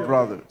love your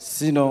brother.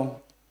 Sinon,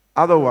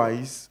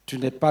 Otherwise, tu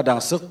n'es pas dans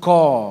ce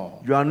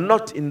corps you are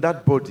not in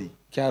that body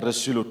qui a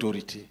reçu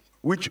l'autorité.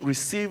 which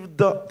received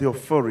the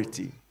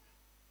authority.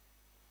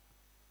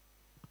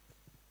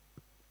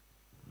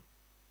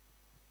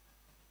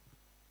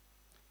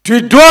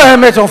 Tu dois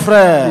aimer ton You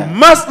frère.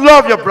 must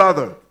love your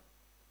brother.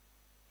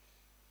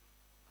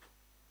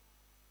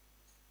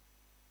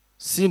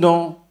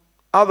 Sinon,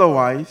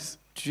 Otherwise,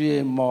 tu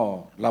es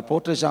mort.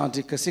 L'apôtre Jean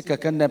dit que si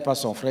quelqu'un n'aime pas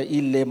son frère,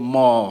 il est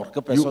mort. Que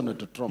personne ne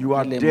te trompe. you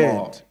are Il est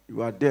mort. dead.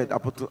 You are dead.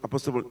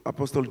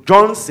 Apostle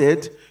John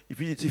said,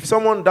 if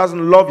someone doesn't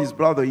love his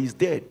brother, he's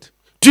dead.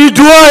 Tu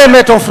dois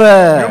aimer ton You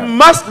frère.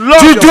 must love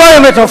Tu your dois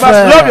aimer ton You must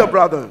love frère. your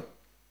brother.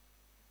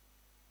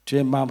 Tu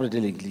es membre de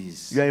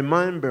l'église, You are a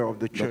member of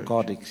the le church.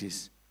 corps de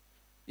Christ.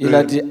 Il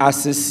a dit à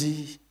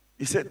ceci,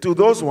 He said, to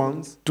those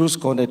ones, tous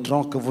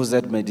connaîtront que vous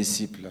êtes mes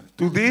disciples.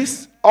 to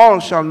this, all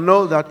shall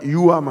know that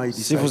you are my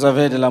Si vous disciples.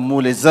 avez de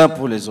l'amour les uns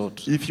pour les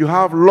autres. If you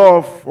have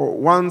love for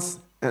ones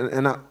and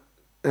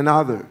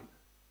another,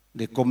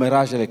 Les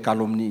commérages et les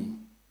calomnies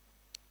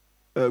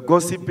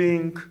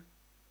gossiping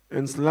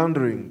and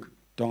slandering,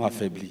 t'ont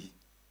affaibli.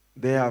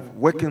 they have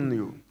weakened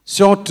you.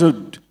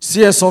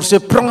 Si un sorcier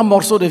prend un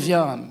morceau de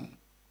viande,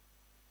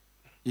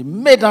 il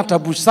met dans ta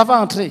bouche, ça va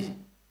entrer.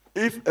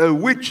 If a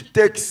witch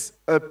takes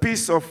a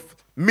piece of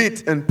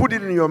meat and put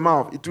it in your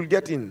mouth, it will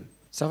get in.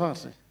 Ça va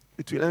entrer.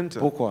 It will enter.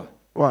 Pourquoi?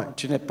 Why?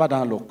 Tu n'es pas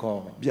dans le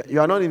corps. You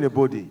are not in a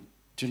body.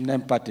 Tu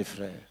n'aimes pas tes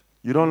frères.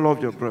 You don't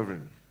love your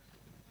brethren.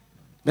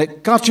 Mais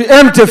quand tu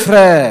aimes tes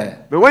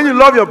frères, But when you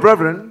love your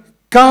brethren,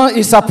 quand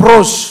ils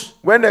s'approchent,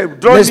 when they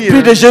draw l'Esprit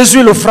near, de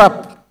Jésus le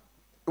frappe.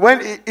 when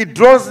it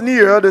draws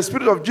near, the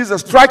Spirit of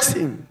Jesus strikes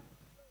him,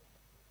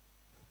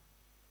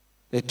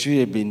 Et tu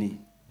es béni.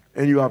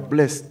 and you are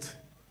blessed.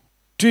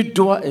 Tu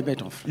dois aimer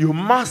ton frère. You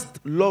must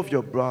love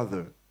your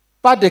brother.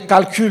 Pas de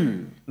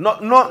calcul.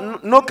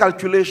 No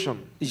calculation.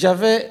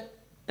 J'avais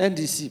un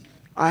disciple,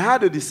 I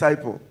had a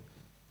disciple,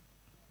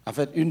 en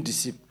fait une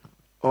disciple.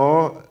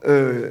 or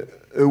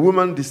a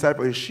woman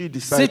disciple, a she Si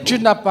disciple, tu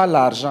n'as pas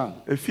l'argent,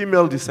 a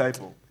female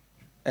disciple.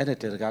 elle ne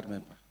te regarde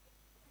même pas.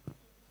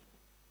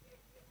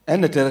 Elle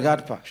ne te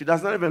regarde pas. She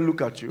does not even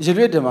look at you. Je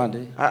lui ai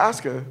demandé, I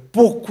ask her,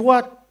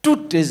 pourquoi tous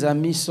tes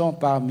amis sont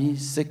parmi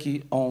ceux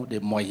qui ont des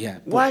moyens?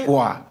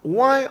 Pourquoi?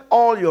 why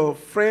all your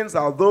friends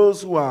are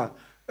those who are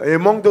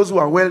among those who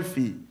are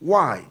wealthy?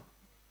 Why?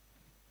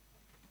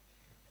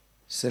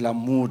 C'est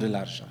l'amour de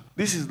l'argent,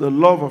 This is the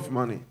love of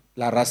money,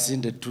 la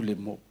racine de tous les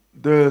maux.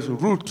 the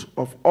root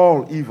of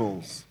all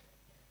evils.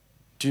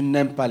 Tu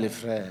n'aimes pas les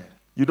frères,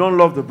 You don't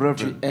love the tu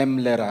brethren. aimes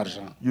leur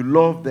argent. You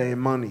love their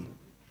money.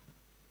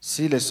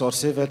 Si les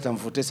sorciers veulent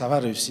t'envoûter, ça va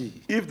réussir.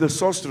 If the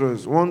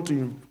sorcerers want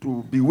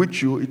to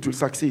bewitch you, it will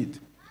succeed.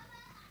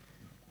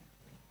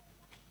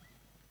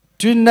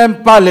 Tu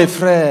n'aimes pas les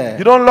frères.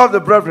 You don't love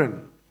the brethren.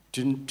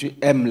 Tu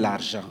aimes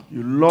l'argent.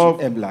 You love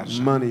Tu aimes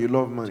l'argent. money. You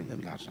love money. Tu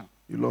aimes l'argent.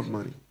 You love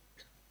money.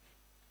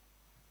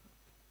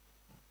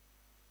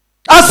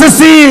 À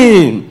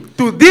ceci,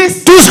 To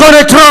this, tous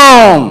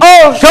connaîtront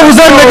que vous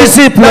êtes mes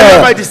disciples. that you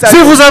are my disciples.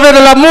 Si vous avez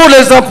de l'amour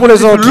les uns pour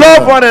les autres.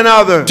 love one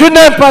another. Tu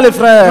n'aimes pas les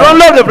frères. You don't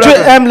love the Tu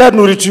brethren. aimes leur You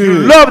nourriture.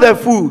 love their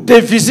food. Tes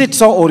visites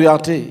sont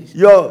orientées.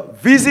 Your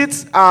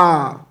visits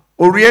are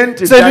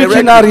oriented Celui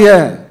qui n'a directly.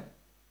 rien.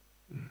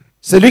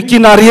 Celui qui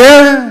n'a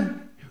rien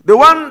The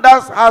one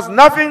that has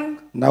nothing,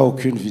 n'a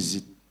aucune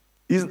visite.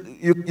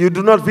 you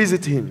do not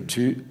visit him.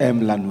 Tu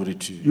aimes la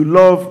nourriture. You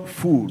love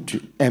food.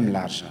 Tu aimes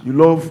l'argent. You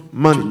love Tu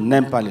money.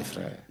 n'aimes pas les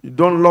frères. You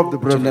don't love the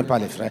Tu n'aimes brethren. pas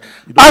les frères.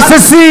 À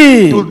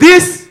ceci, To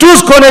this,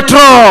 tous connaîtront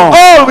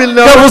all will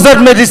know que vous êtes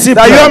mes disciples.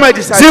 that you are my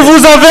disciples. Si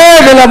vous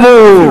avez de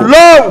l'amour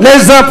love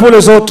les uns pour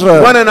les autres,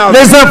 one another.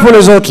 les uns pour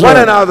les autres, One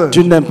another.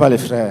 tu n'aimes pas les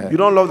frères. You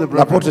don't love the brethren.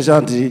 L'apôtre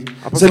Jean dit,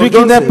 Apostle celui qui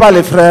John n'aime said, pas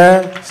les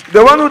frères, The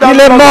one who does il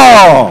est not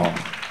mort.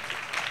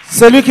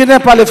 Celui qui n'aime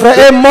pas les frères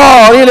est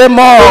mort, il est the one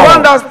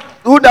mort.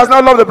 who does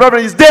not love the brethren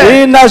is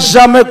dead. Il n'a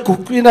jamais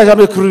cru.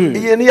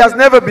 And he has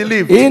never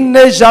believed. Il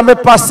n'est jamais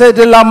passé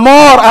de la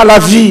mort à la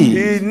vie.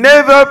 He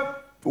never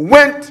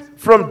went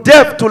from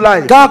death to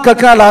life. Quand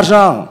quelqu'un a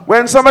l'argent,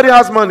 When somebody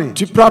has money,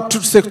 tu prends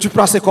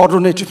ses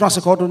coordonnées, tu prends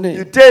ses coordonnées.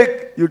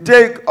 you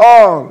take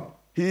all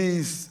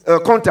his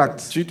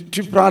contacts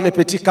Tu prends les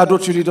petits cadeaux,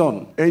 tu lui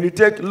donnes. and you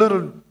take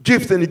little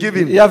gifts and you give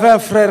Il y him. avait un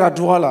frère à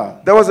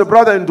Douala. There was a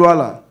brother in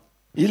Douala.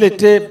 Il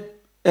était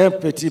un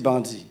petit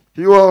bandit.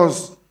 He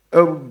was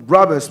a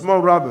robber,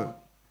 small robber.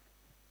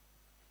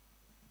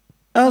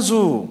 Un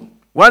jour,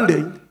 One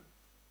day,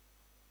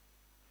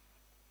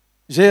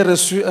 j'ai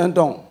reçu un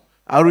don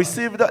I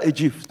received a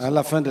gift à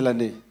la fin de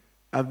l'année.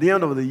 at the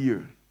end of the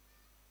year.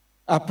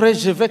 Après,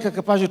 je vais quelque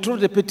part, je trouve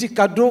des petits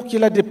cadeaux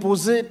qu'il a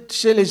déposés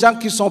chez les gens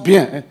qui sont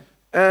bien.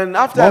 And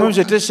after Moi-même,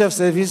 j'étais chef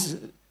service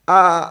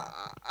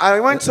I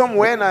went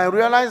somewhere and I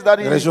realized that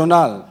he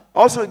régional.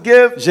 also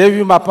gave J'ai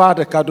eu ma part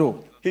de cadeaux.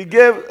 He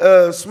gave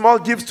small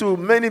gifts to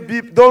many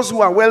people, those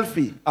who are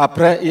wealthy.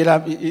 Après,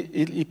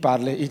 il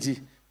parlait, il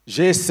dit,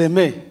 j'ai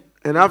semé,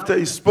 And after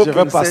he spoke, je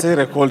vais and passer said,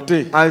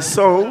 récolter. I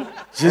sow,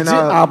 J'ai and dit,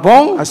 ah I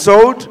bon?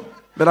 sowed,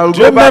 but I will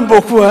Dieu go m'aime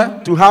back beaucoup, hein?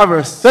 to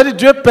harvest. C'est-à-dire,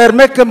 Dieu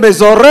permet que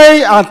mes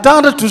oreilles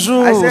entendent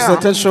toujours I said,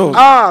 certaines choses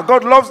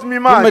God loves me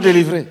pour me much.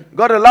 délivrer.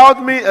 God allowed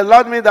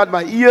me that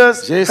my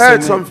ears J'ai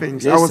heard semé, some things.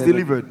 j'ai I was semé.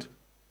 delivered.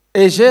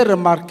 Et j'ai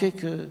remarqué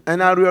que,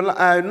 And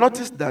I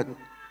noticed that.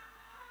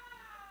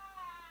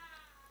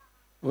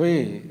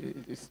 oui,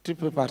 tu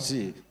peux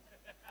partir.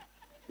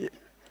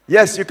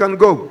 Yes, you can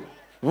go.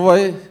 Vous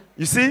voyez?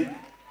 You see?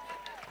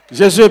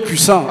 Jésus est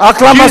puissant.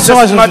 Acclamation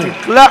à Jesus is Jésus. mighty.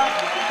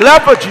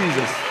 Clap for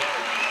Jesus.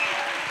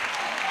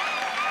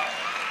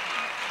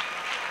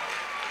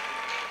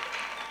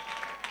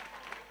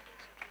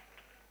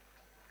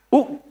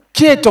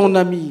 Qui est ton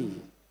ami?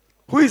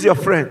 Who is your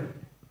friend?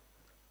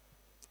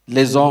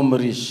 Les hommes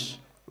riches.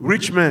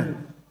 Rich man.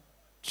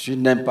 Tu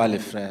n'aimes pas les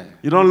frères.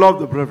 You don't love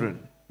the brethren.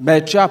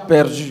 Mais tu as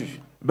perdu.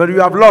 But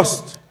you have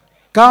lost.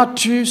 Quand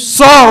tu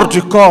sors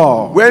du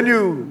corps, When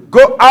you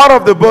go out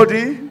of the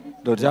body,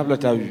 le diable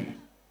t'a eu.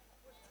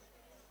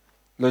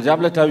 Le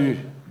diable t'a eu.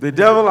 the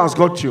devil has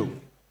got you.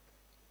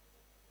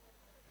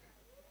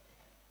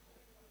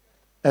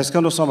 Est-ce que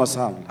nous sommes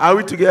ensemble? Are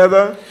we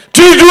together?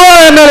 Tu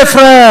dois aimer les You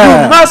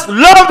frères. must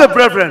love the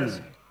brethren.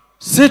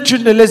 Si tu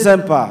ne les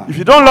aimes pas, If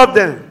you don't love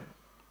them,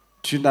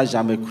 tu n'as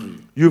jamais cru.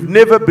 you've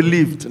never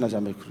believed. Tu n'as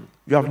jamais cru.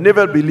 You have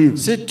never believed.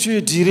 Si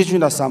tu diriges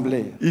une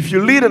assemblée, If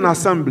you lead an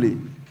assembly,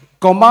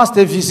 commence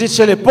tes visites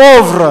chez les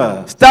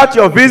pauvres start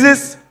your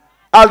visits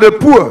at the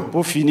poor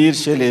pour finir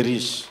chez les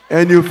riches.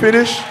 and you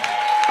finish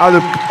at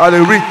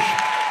the rich.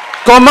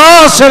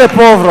 Commence chez les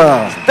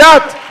pauvres.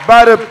 Start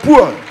by the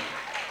poor.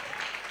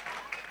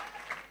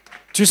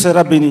 Tu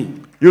seras béni.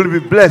 You'll be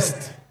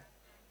blessed.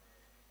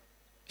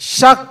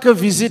 Chaque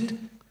visite,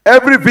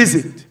 Every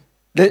visit,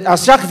 à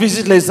chaque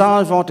visite, les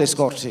anges vont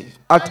t'escorter.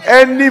 at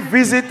any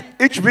visit,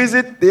 each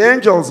visit, the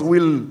angels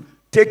will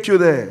take you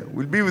there,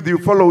 will be with you,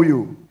 follow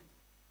you.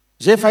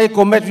 J'ai failli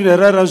commettre une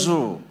erreur un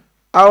jour.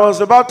 I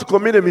was about to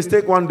commit a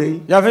mistake one day.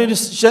 Il y avait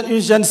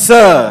une jeune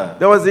sœur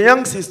There was a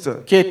young sister.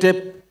 qui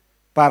était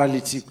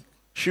paralytique.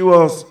 She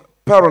was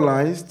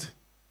paralyzed.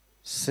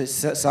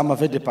 Ça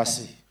m'avait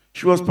dépassé.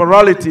 She was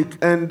paralytic,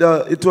 and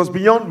it was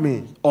beyond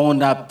me.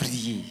 On a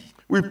prié.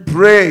 We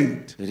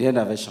prayed. Rien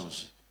n'avait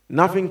changé.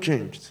 Nothing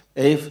changed.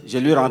 Et je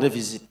lui rendais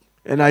visite.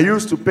 And I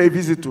used to pay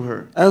visit to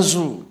her. Un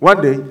jour,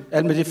 One day,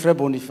 elle me dit, frère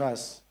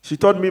Boniface, she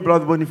told me,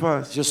 Brother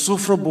Boniface, je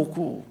souffre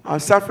beaucoup. I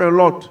suffer a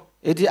lot.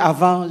 Elle dit,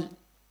 avant,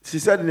 She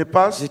said in the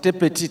past, j'étais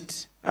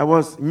petite. I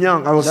was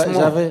young, I was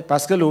small.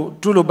 Parce que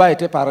tout le bas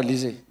était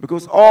paralysé.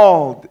 Because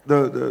all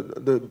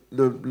the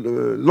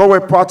lower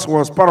parts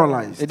was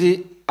paralyzed. Elle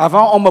dit,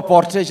 avant, on me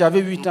portait,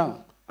 j'avais 8 ans.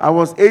 I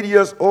was 8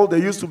 years old. They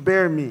used to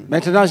bear me,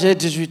 Maintenant, j'ai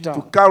 18 to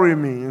ans. carry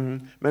me.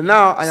 But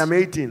now I am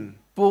 18.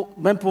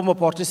 Même pour me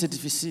porter, c'est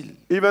difficile.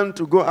 Even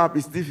to go up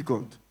is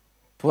difficult.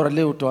 Pour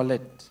aller aux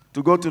toilettes.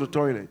 To go to the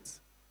toilet.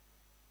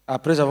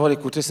 Après avoir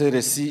écouté ces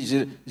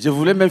récits, je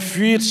voulais même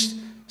fuir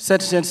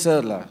cette jeune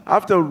sœur-là,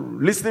 After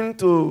listening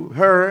to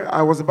her,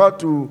 I was about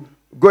to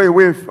go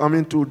away.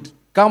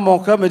 quand mon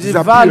cœur me dit,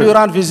 va lui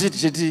rendre visite,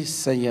 je dis,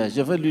 Seigneur,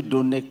 je vais lui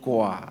donner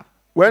quoi?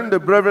 When the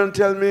brethren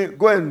tell me,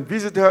 go and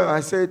visit her,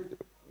 I said,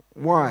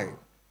 why?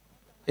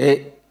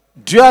 Et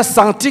Dieu a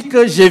senti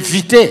que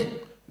j'évitais.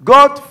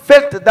 God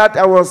felt that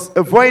I was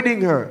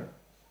avoiding her.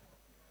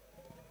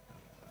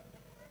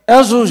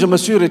 Un jour, je me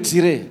suis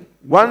retiré.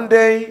 One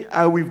day,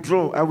 I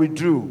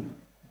withdrew.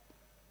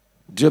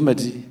 Dieu me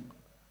dit,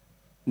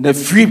 ne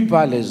fuis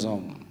pas les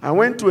hommes. I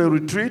went to a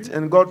retreat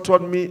and God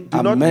told me,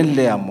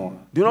 Amène-les à moi.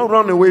 do not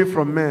run away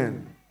from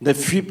men. Ne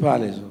fuis pas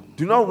les hommes.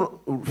 Do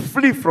not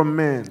flee from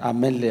men.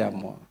 Amène-les à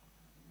moi.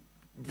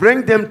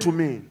 Bring them to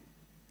me.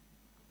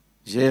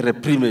 J'ai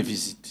repris mes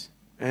visites.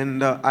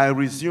 And I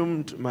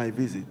resumed my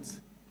visits.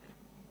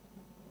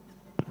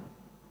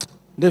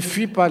 Ne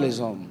fuis pas les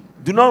hommes.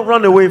 Do not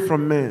run away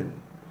from men.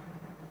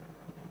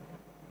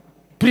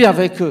 Prie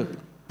avec eux.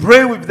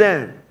 Pray with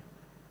them.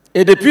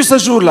 Et depuis ce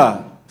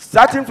jour-là,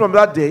 Starting from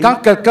that day, quand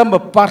quelqu'un me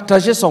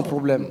partageait son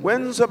problème,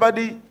 when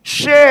somebody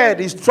shared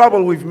his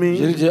trouble with je me,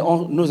 lui dis,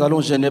 nous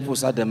allons jeûner pour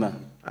ça demain.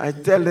 I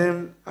tell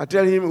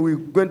him we're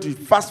going to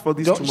fast for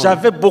this Donc, tomorrow.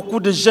 j'avais beaucoup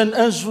de jeûnes,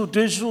 un jour,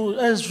 2 jours,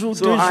 un jour,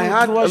 So 2 I jours,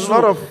 had 3 a lot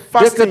jours. of Dès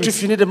que fastings. tu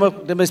finis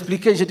de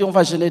m'expliquer, j'ai dit, on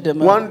va jeûner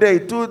demain. 1 day,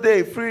 2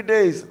 days, 3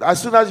 days. As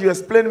soon as you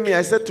explained me,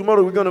 I said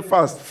tomorrow we're going to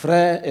fast.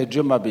 Frère, et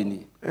Dieu m'a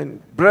béni. And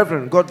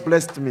brethren, God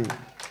blessed me.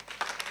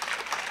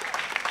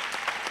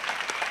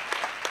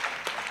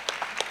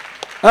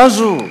 Un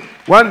jour,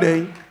 One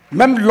day,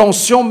 même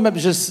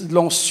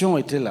l'onction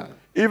était là.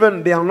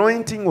 even the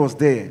anointing was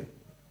there.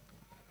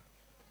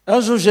 Un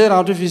jour, j'ai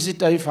rendu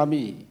visite à une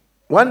famille.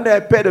 One day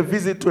I paid a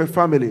visit to a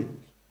family.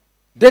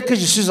 Dès que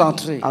je suis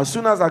entré, As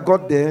soon as I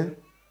got there,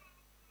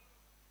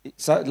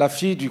 leur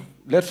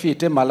fille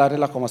était malade,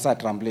 elle a commencé à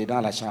trembler dans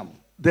la chambre.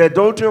 their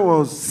daughter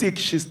was sick.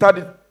 She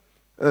started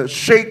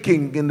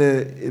shaking in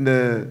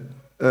the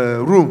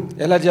room.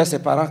 Elle a dit à ses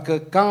parents que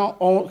quand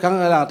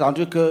elle a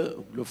entendu que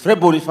le frère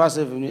Boniface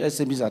est venu, elle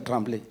s'est mise à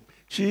trembler.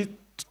 She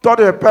told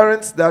her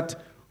parents that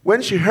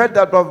when she heard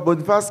that Brother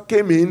Boniface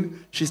came in,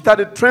 she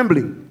started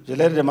trembling. Je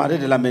leur ai demandé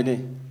de l'amener.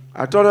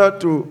 I told her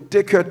to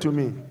take her to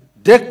me.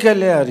 Dès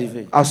qu'elle est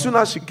arrivée, As soon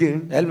as she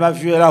came, elle m'a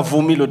vu, elle a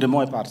vomi, le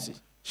démon est parti.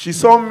 she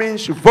saw me,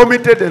 she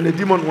vomited, and the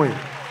demon went.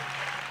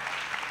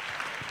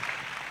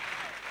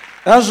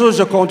 Un jour,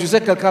 je conduisais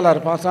quelqu'un à la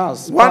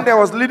repentance. One day I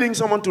was leading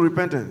someone to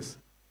repentance.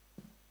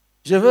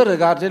 Je veux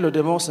regarder le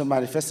démon se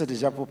manifester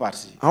déjà pour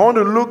partir. I want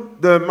to look,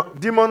 the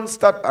demon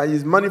start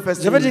is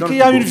manifesting. Je veux dire in qu'il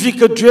y a une people. vie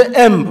que Dieu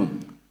aime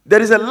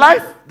There is a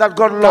life that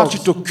God quand tu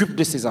loves t'occupes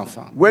de ses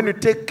enfants, when you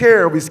take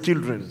care of his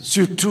children,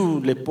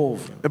 surtout les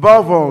pauvres.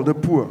 above all the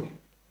poor.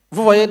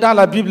 Vous voyez dans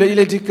la Bible, il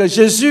est dit que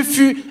Jésus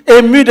fut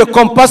ému de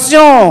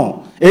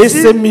compassion et il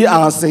s'est mis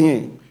à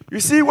enseigner. You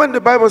see, when the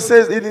Bible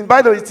says, in the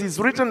Bible it is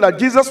written that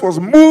Jesus was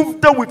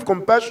moved with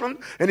compassion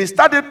and he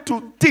started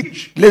to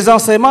teach. Les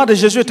enseignements de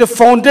Jésus étaient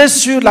fondés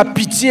sur la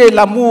pitié,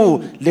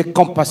 l'amour, les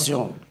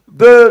compassions.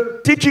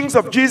 The teachings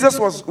of Jesus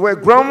were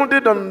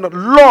grounded on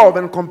love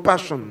and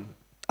compassion.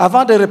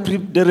 Avant de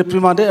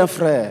réprimander un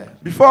frère,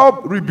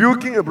 Before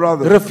rebuking a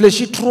brother,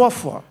 réfléchis 3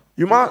 fois.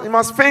 you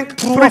must think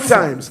Trois three fois.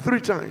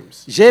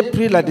 times. J'ai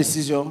pris la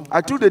décision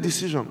I took the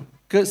decision.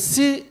 que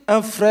si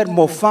un frère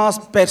m'offense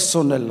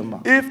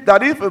personnellement, If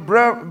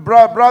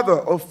a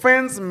brother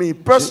offends me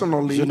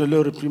personally, je ne le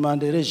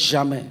réprimanderai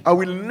jamais. I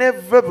will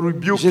never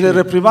rebuke Je ne him.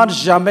 réprimande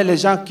jamais les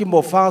gens qui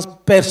m'offensent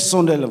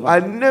personnellement.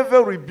 I never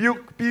rebuke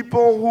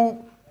people who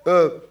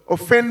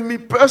offend me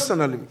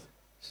personally.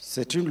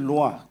 C'est une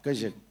loi que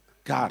je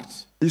garde.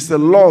 It's a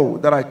law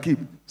that I keep.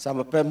 Ça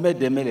me permet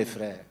d'aimer les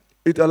frères.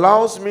 It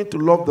allows me to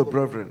love the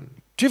brethren.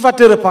 Tu vas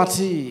te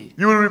repentir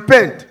You will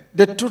repent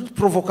de toute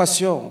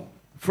provocation,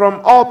 from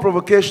all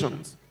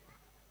provocations,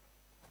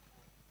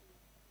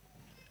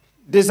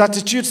 des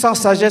attitudes sans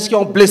sagesse qui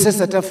ont blessé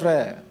certains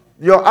frères.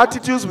 your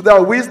attitudes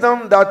without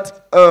wisdom that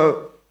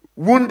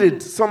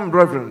wounded some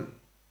brethren.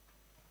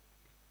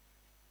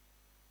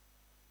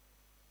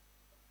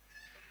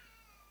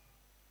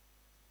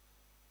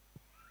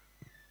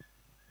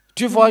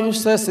 Tu vois une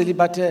sœur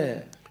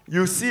célibataire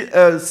You see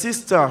a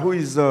sister who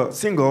is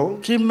single,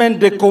 qui mène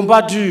des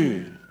combats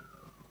durs,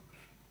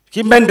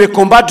 qui mène des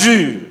combats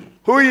durs,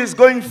 who is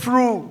going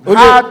through Au lieu-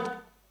 hard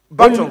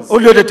battles. au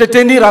lieu de te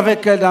tenir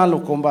avec elle dans le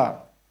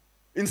combat.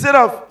 Instead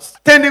of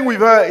standing with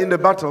her in the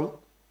battle,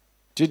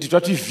 Tu dis, toi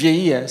tu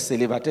vieillis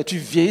célibataire, tu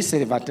vieillis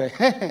célibataire.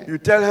 you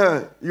tell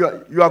her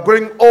you are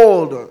growing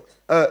old,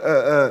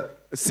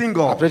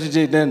 single. Après tu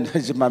dis, non,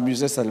 je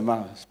m'amusais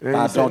seulement. And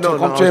Pardon, you say, no,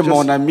 comme no, tu I es was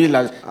mon just- ami,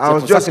 là, I c'est was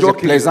pour ça just que je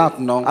joking. plaisante,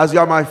 non? As you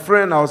are my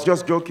friend, I was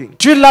just joking.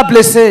 Tu l'as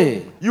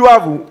blessé, You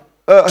have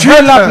Dieu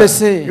hurt l'a her.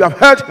 blessé. You have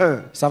hurt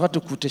her. Ça va te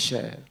coûter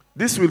cher.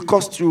 This will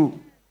cost you.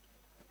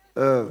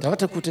 Ça va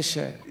te coûter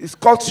cher. It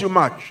costs you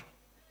much.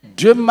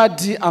 Dieu m'a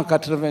dit en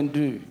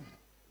 82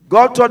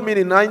 God told me in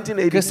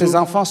que ses 1982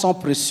 enfants sont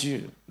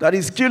précieux. that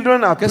his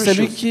children are Que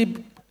celui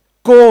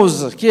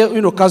precious. qui est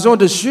une occasion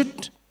de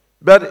chute,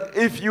 But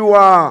if you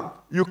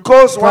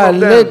cause peut one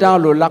of aller them dans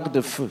le lac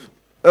de feu.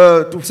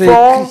 to C'est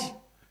fall, écrit.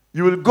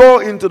 you will go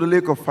into the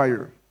lake of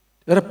fire.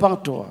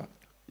 Repends-toi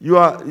You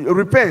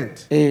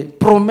repent et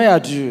promets à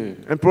Dieu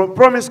and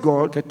promise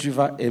God que tu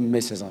vas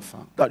aimer ses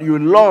enfants. that you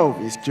will love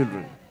His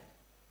children.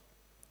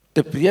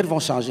 Tes prières vont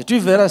changer. Tu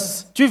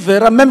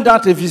verras même dans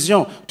tes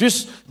visions.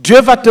 Dieu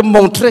va te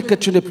montrer que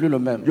tu n'es plus le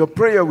même. Your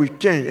prayer will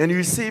change, and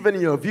you see even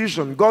in your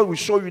vision, God will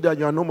show you that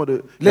you are no longer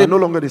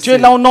the Tu es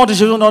same. là au nom de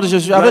Jésus, au nom de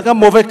Jésus, avec un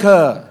mauvais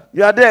cœur.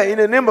 You are there in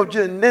the name of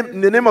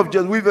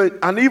Jesus, with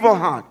an evil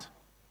heart.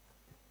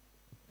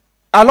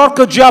 Alors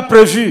que Dieu a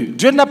prévu.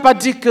 Dieu n'a pas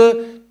dit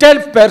que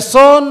telle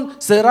personne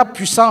sera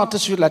puissante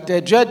sur la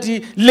terre. Dieu a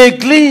dit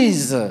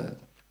l'Église.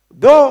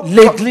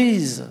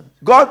 L'Église.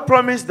 God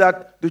promised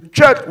that the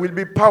church will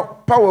be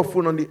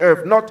powerful on the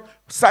earth, not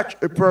such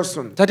a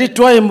person. C'est-à-dire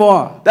toi et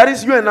moi. That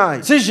is you and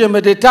I. Si je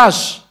me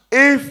détache,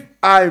 if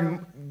I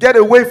get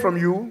away from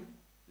you,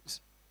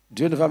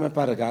 Dieu ne va même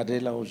pas regarder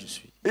là où je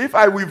suis. If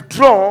I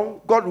withdraw,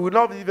 God will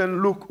not even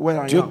look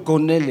where I Dieu am.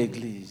 connaît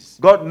l'Église.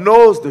 God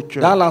knows the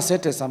church. Dans l'Ancien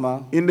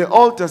Testament, In the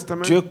Old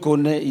Testament, Dieu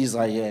connaît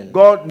Israël.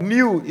 God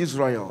knew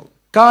Israel.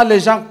 Quand les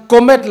gens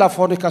commettent la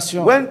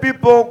fornication, When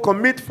people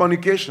commit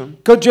fornication,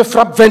 que Dieu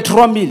frappe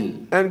 23 000,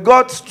 and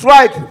God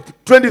strikes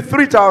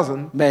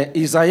 23,000, mais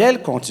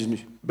Israël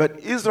continue. but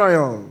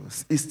Israel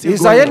is still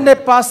Israël going n'est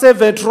pas ces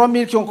 23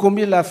 000 qui ont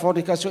commis la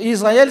fornication.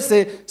 Israël,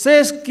 c'est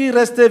ce qui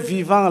reste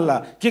vivant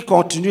là, qui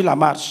continue la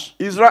marche.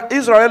 on.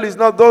 Israel is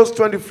not those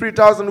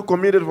 23,000 who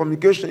committed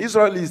fornication.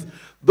 Israel is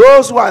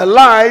those who are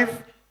alive,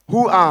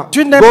 who are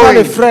Tu n'es pas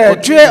le going.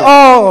 frère, tu es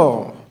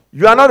hors.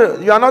 You are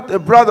not a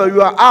brother, you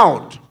are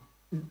out.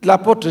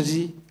 L'apôtre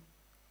dit,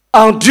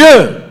 en Dieu,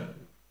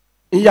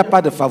 il n'y a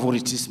pas de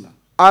favoritisme.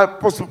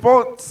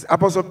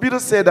 Apostle Peter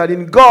said that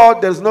in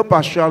God there's no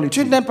partiality.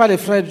 Tu n'aimes pas les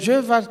frères, Dieu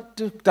va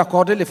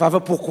t'accorder les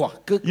faveurs. Pourquoi?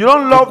 You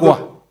don't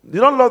Pourquoi?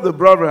 love the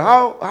brother.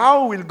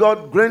 How will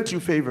God grant you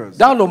favors?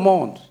 Dans le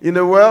monde, In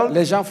the world,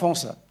 les gens font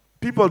ça.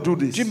 people do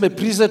this. Tu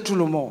méprises tout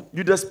le monde.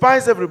 You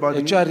despise Et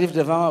everybody. tu arrives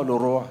devant le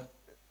roi.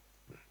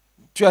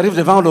 Tu arrives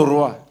devant le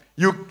roi.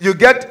 You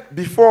get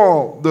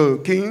before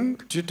the king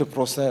Tu te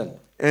procèdes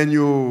and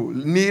you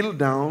kneel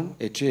down.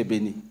 et tu es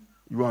béni.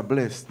 You are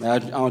blessed. Mais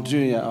en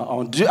Dieu,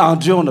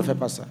 on ne fait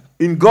pas ça.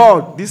 In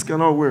God, this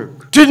cannot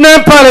work. Tu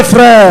n'aimes pas les You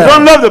frères.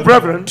 don't love the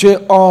brethren. Tu es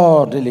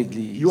hors de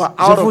l'église. You are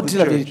Je out vous of the dis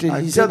la church. vérité. I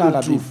Il tell est dans the la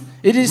truth. Bible.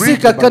 Il dit si Read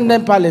the quelqu'un Bible.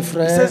 n'aime pas les It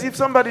frères, says if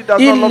somebody does not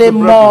il love est the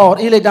mort,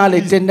 brethren, il est dans les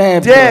he's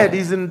ténèbres. dead,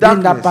 he's in Il n'a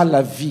darkness. pas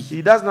la vie.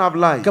 He doesn't have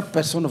life. Que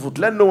personne ne vous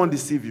trompe. Let no one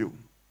deceive you.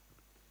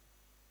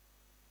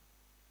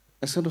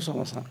 Est-ce que nous sommes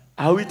ensemble?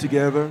 Are we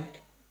together?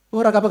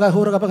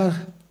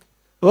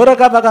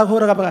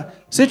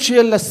 Si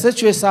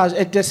tu es sage,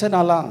 intercède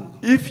en langue.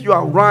 If you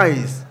are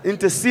wise,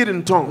 intercede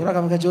in tongue.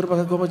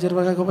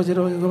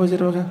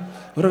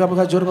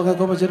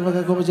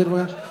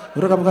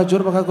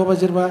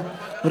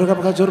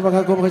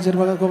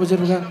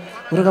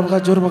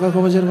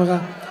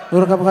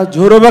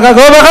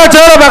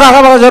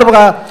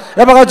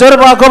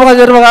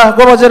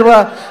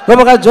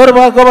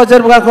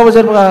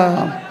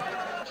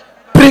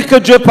 Prie que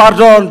Dieu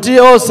pardonne. Dis,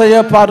 oh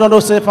Seigneur, pardonne, oh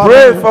Seigneur,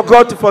 Pray pardonne. for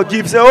God to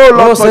forgive. Say, oh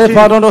Lord, Oh, say forgive.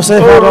 pardon, oh, say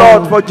Oh pardon.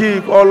 Lord,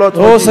 forgive. Oh Lord,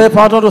 Oh forgive. Seigneur,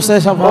 pardonne, oh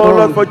Seigneur, Oh Lord,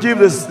 pardonne.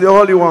 forgive the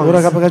holy ones.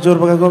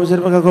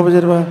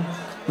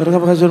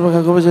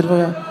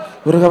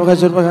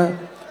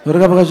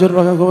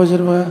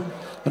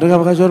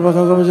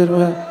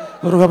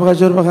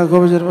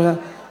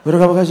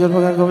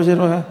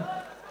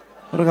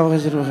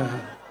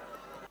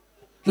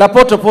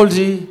 L'apôtre Paul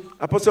dit,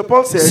 Apostle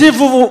Paul said, si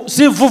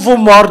vous vous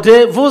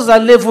mordez, vous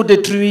allez vous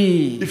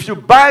détruire. if you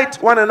bite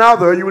one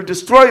another, you will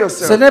destroy Ce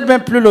yourself. n'est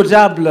même plus le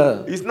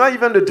diable. It's not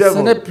even the Ce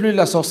n'est devil. plus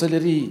la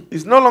sorcellerie.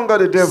 It's no longer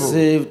the devil.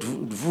 C'est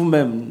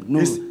vous-même. Nous.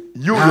 It's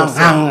you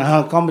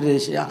yourself. Comme des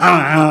chiens.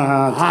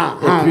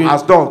 Et puis,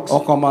 As dogs. on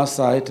commence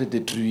à être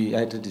détruit.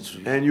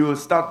 And you will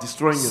start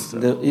destroying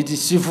yourself. Il dit,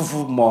 si vous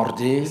vous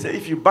mordez, He said,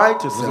 if you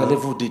bite vous allez yourself,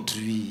 vous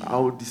détruire. I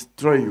will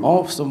destroy you.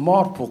 On se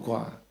mord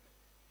pourquoi?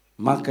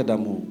 Manque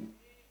d'amour.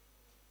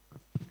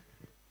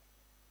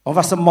 On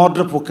va se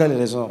mordre pour quelle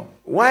raison?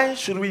 Why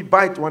should we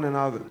bite one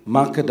another?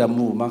 Manque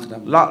d'amour, manque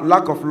d'amour.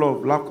 Lack of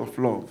love, lack of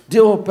love. Dis,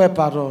 oh Père,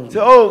 pardonne. Say,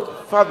 oh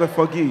Father,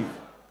 forgive.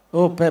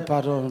 Oh Père,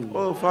 pardonne.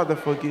 Oh Father,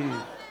 forgive.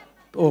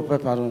 Oh Père,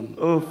 pardonne.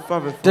 Oh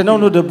Father,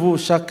 Tenons-nous forgive. debout.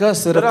 Chacun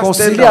se Let us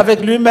réconcilie stand up.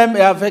 avec lui-même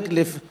et avec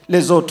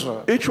les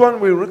autres. Each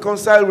one will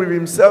reconcile with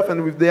himself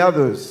and with the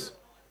others.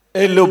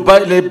 Et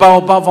les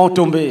baobabs vont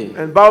tomber.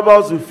 And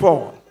baobabs will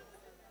fall.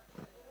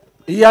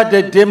 Il y a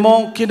des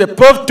démons qui ne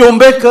peuvent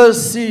tomber que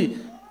si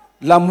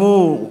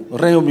l'amour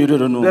règne au milieu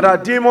de nous. There are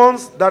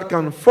demons that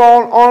can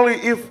fall only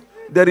if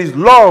there is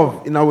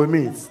love in our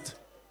midst.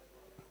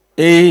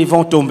 Et ils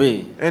vont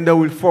tomber. And they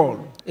will fall.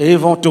 Et ils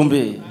vont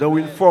tomber. They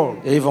will fall.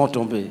 Et ils vont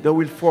tomber. They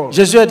will fall.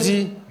 Jésus a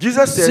dit,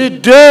 Jesus si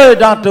said, deux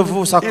d'entre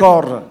vous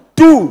s'accordent,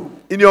 two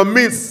in your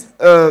midst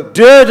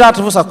deux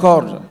d'entre vous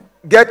s'accordent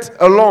get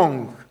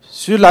along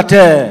sur la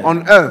terre on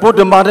earth pour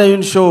demander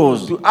une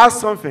chose, to ask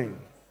something,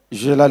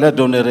 je la leur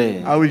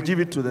donnerai. I will give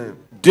it to them.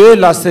 Deux,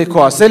 là, c'est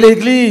quoi? C'est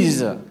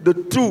l'église. The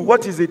two, what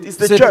is it? It's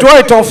the C'est church. toi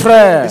et ton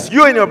frère. It's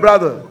you and your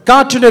brother.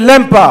 Quand tu ne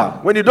l'aimes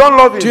pas, When you don't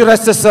love tu him,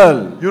 restes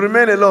seul. you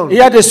remain alone. Il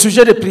y a des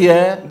sujets de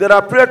prière. There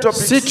are prayer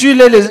topics.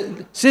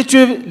 Si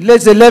tu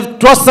les élèves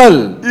toi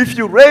seul, If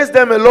you raise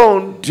them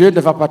alone, Dieu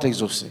ne va pas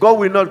t'exaucer. God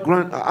will not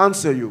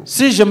answer you.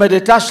 Si je me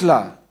détache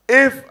là,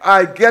 If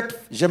I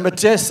je me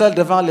tiens seul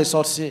devant les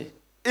sorciers.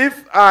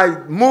 if I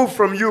move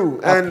from you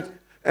and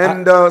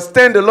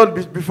stand alone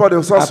before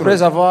the sorcerer,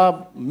 Après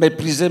avoir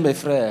méprisé mes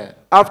frères,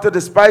 after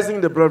despising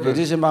the je brethren,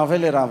 dis je m'en vais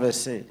les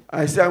renverser.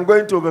 I say I'm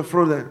going to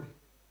overthrow them.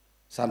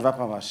 Ça ne va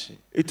pas marcher.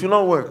 It will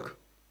not work.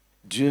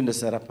 Dieu ne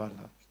sera pas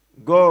là.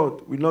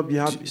 God will not be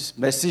happy.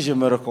 Mais si je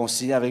me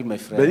réconcilie avec mes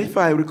But frères, if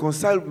I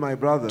reconcile with my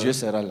brother, Dieu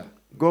sera là.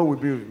 God will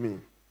be with me.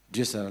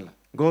 Dieu sera là.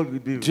 God will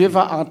be with Dieu me.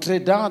 va entrer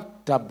dans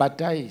ta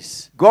bataille.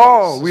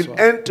 God ce will soir.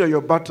 enter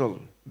your battle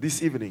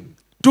this evening.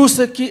 Tous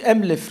ceux qui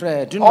aiment les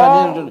frères, d'une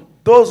manière ou d'une All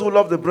those who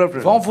love the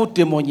brethren, vont vous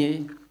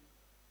témoigner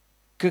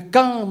que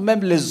quand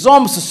même les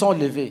hommes se sont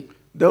levés,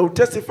 they will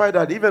testify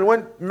that even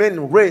when men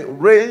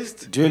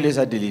raised, Dieu les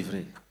a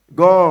délivrés.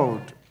 God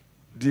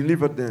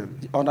delivered them.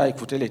 On a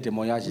écouté les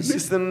témoignages ici.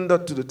 Listen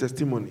to the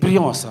testimony.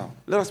 Prions ensemble.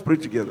 Let us pray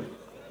together.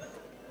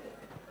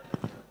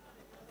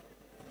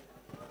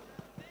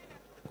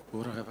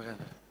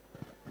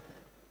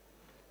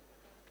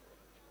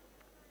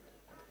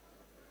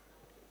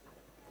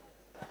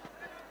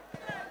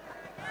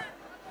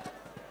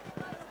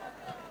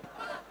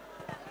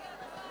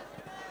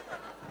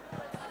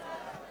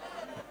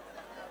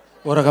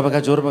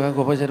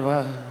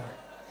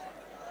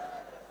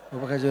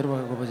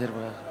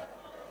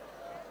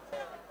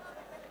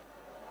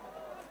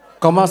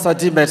 Commence à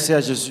dire merci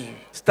à Jésus.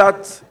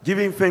 Start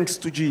giving thanks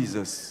to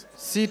Jesus.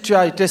 Si tu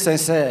as été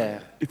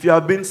sincère, If you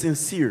have been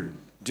sincere,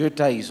 Dieu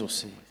t'a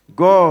exaucé.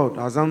 God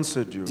has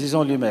answered you.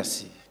 Disons-lui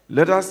merci.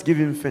 Let us give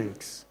him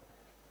thanks.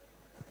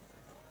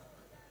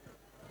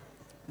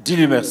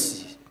 Dis-lui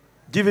merci.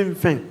 Give him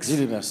thanks.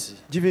 Dis-lui merci.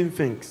 Give him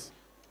thanks.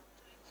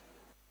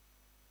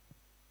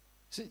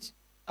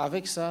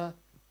 Avec ça,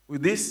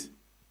 With this,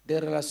 des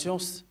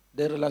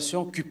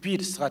relations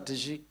cupides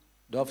stratégiques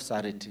doivent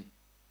s'arrêter.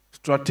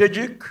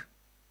 strategic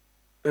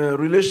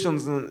relations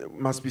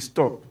must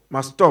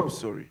stop.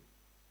 Sorry.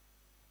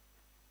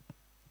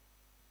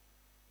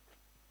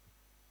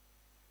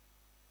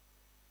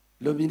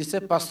 Le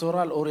ministère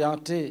pastoral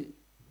orienté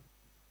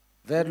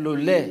vers le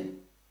lait,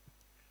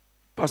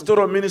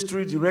 Pastoral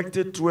ministry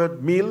directed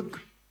toward milk,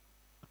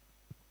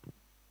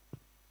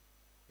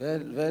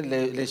 vers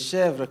les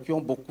chèvres qui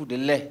ont beaucoup de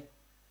lait,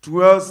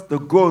 towards the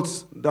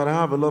goats that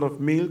have a lot of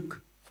milk,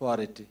 il faut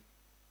arrêter.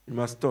 you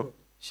must stop.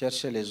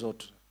 Chercher les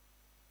autres.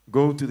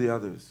 Go to the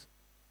others.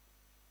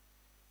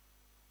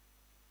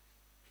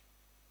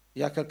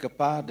 Il y a quelque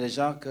part des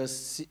gens que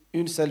si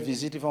une seule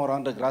visite, ils vont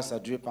rendre grâce à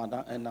Dieu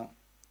pendant 1 an.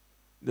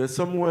 There's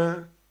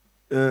somewhere,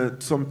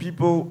 some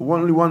people,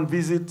 only one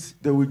visit,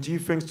 they will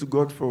give thanks to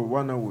God for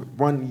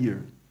 1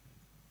 year.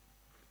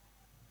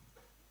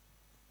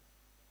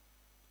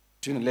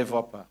 Tu ne les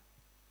vois pas.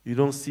 You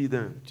don't see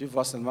them. Tu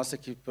vois seulement ceux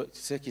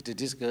qui te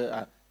disent que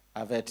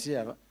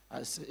avertir,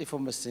 il faut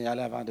me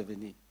signaler avant de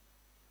venir.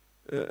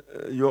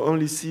 You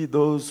only see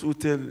those who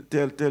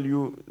tell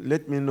you,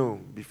 let me know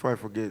before I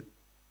forget.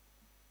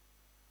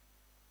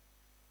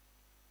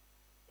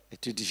 Et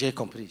tu dis, j'ai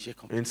compris, j'ai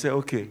compris. And say,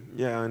 okay,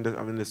 yeah,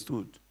 I've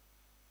understood.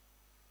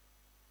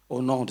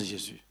 Au nom de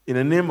Jésus. In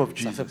the name of Ça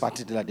fait Jesus.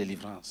 partie de la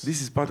délivrance.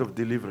 This is part of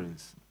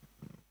deliverance.